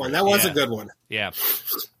on that one. That was a good one. Yeah.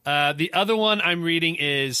 The other one I'm reading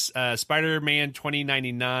is Spider-Man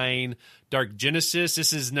 2099 Dark Genesis.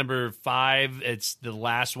 This is number 5. It's the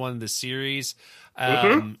last one of the series.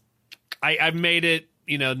 I've made it,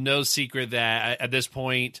 no secret that at this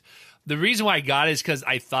point, the reason why I got it is because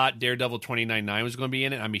I thought Daredevil 2099 was going to be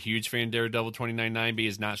in it. I'm a huge fan of Daredevil 2099, but he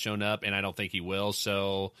has not shown up, and I don't think he will.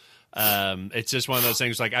 So it's just one of those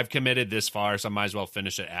things. Like, I've committed this far, so I might as well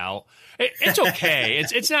finish it out. It's okay.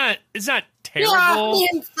 it's not terrible.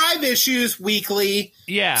 Yeah, 5 issues weekly.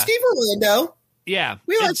 Yeah, Steve Orlando. Yeah,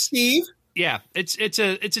 we like Steve. Yeah, it's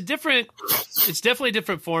definitely a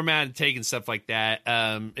different format and taking stuff like that.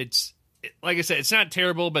 Like I said, it's not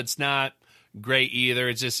terrible, but it's not great either.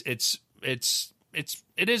 It's just it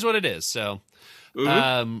is what it is. So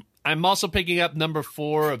I'm also picking up number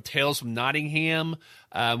 4 of Tales from Nottingham,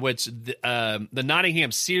 which the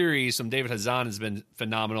Nottingham series from David Hazan has been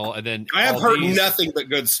phenomenal. And then I have heard nothing but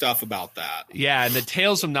good stuff about that. Yeah, and the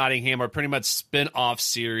Tales from Nottingham are pretty much spin-off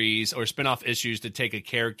series or spin-off issues to take a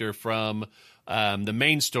character from the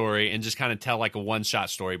main story and just kind of tell like a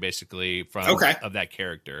one-shot story basically of that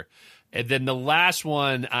character. And then the last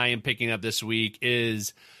one I am picking up this week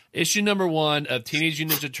is issue number 1 of Teenage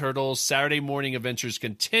Mutant Ninja Turtles Saturday Morning Adventures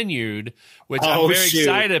Continued, which I'm very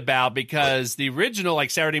excited about because the original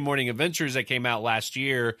like Saturday Morning Adventures that came out last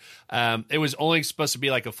year, it was only supposed to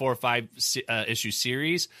be like a 4 or 5 issue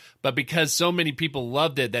series, but because so many people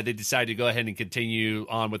loved it that they decided to go ahead and continue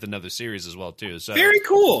on with another series as well too. So very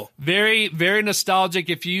cool. Very, very nostalgic.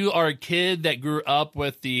 If you are a kid that grew up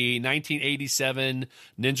with the 1987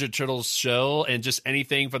 Ninja Turtles show and just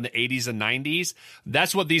anything from the 80s and 90s,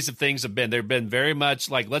 that's what these things have been. They've been very much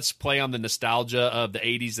like, let's play on the nostalgia of the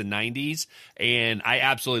 80s and 90s, and I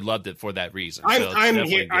absolutely loved it for that reason.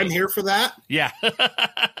 I'm here for that. Yeah.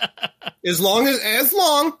 as long as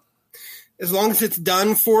it's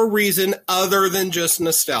done for a reason other than just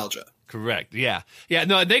nostalgia. Correct. Yeah. Yeah.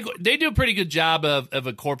 No, they do a pretty good job of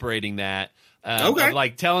incorporating that. Okay. Of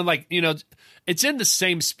like telling, like, you know, it's in the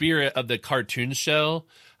same spirit of the cartoon show.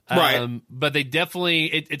 Right. But they definitely,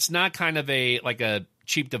 it's not kind of a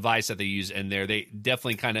cheap device that they use in there. They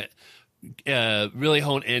definitely kind of really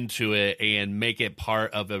hone into it and make it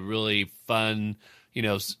part of a really fun, you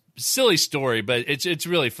know, silly story, but it's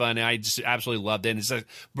really fun. And I just absolutely loved it. And it's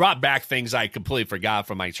brought back things I completely forgot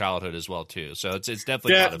from my childhood as well too. So it's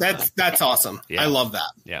definitely that's awesome. Yeah. I love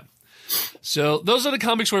that. Yeah. So those are the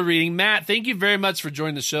comics we're reading. Matt, thank you very much for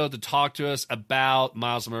joining the show to talk to us about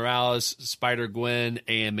Miles Morales, Spider-Gwen,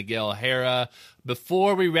 and Miguel O'Hara.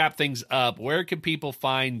 Before we wrap things up, where can people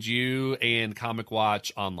find you and Comic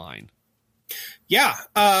Watch online? Yeah.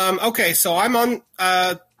 Okay. So I'm on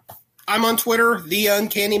Twitter, The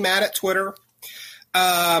Uncanny Matt at Twitter.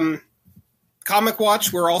 Comic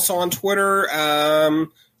Watch, we're also on Twitter.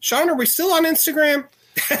 Sean, are we still on Instagram?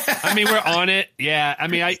 I mean, we're on it. Yeah. I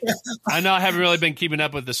mean, I know I haven't really been keeping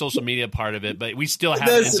up with the social media part of it, but we still have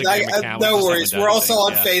an Instagram account. No worries. We're also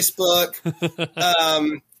on Facebook.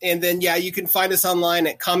 And then, you can find us online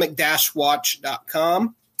at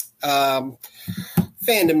comic-watch.com.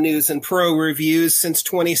 Fandom news and pro reviews since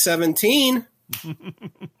 2017.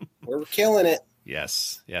 We're killing it.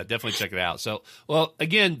 Yes. Yeah, definitely check it out. So, well,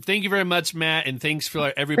 again, thank you very much, Matt, and thanks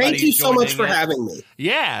for everybody. Thank you so much for having me.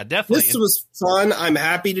 Yeah, definitely. This was fun. I'm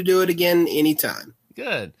happy to do it again anytime.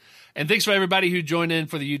 Good. And thanks for everybody who joined in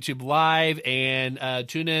for the YouTube Live, and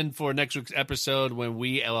tune in for next week's episode when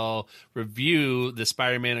we will review the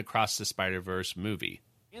Spider-Man Across the Spider-Verse movie.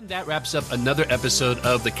 And that wraps up another episode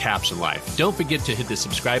of The Caption Life. Don't forget to hit the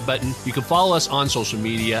subscribe button. You can follow us on social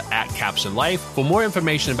media at Caption Life. For more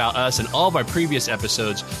information about us and all of our previous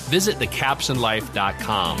episodes, visit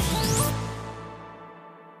thecaptionlife.com.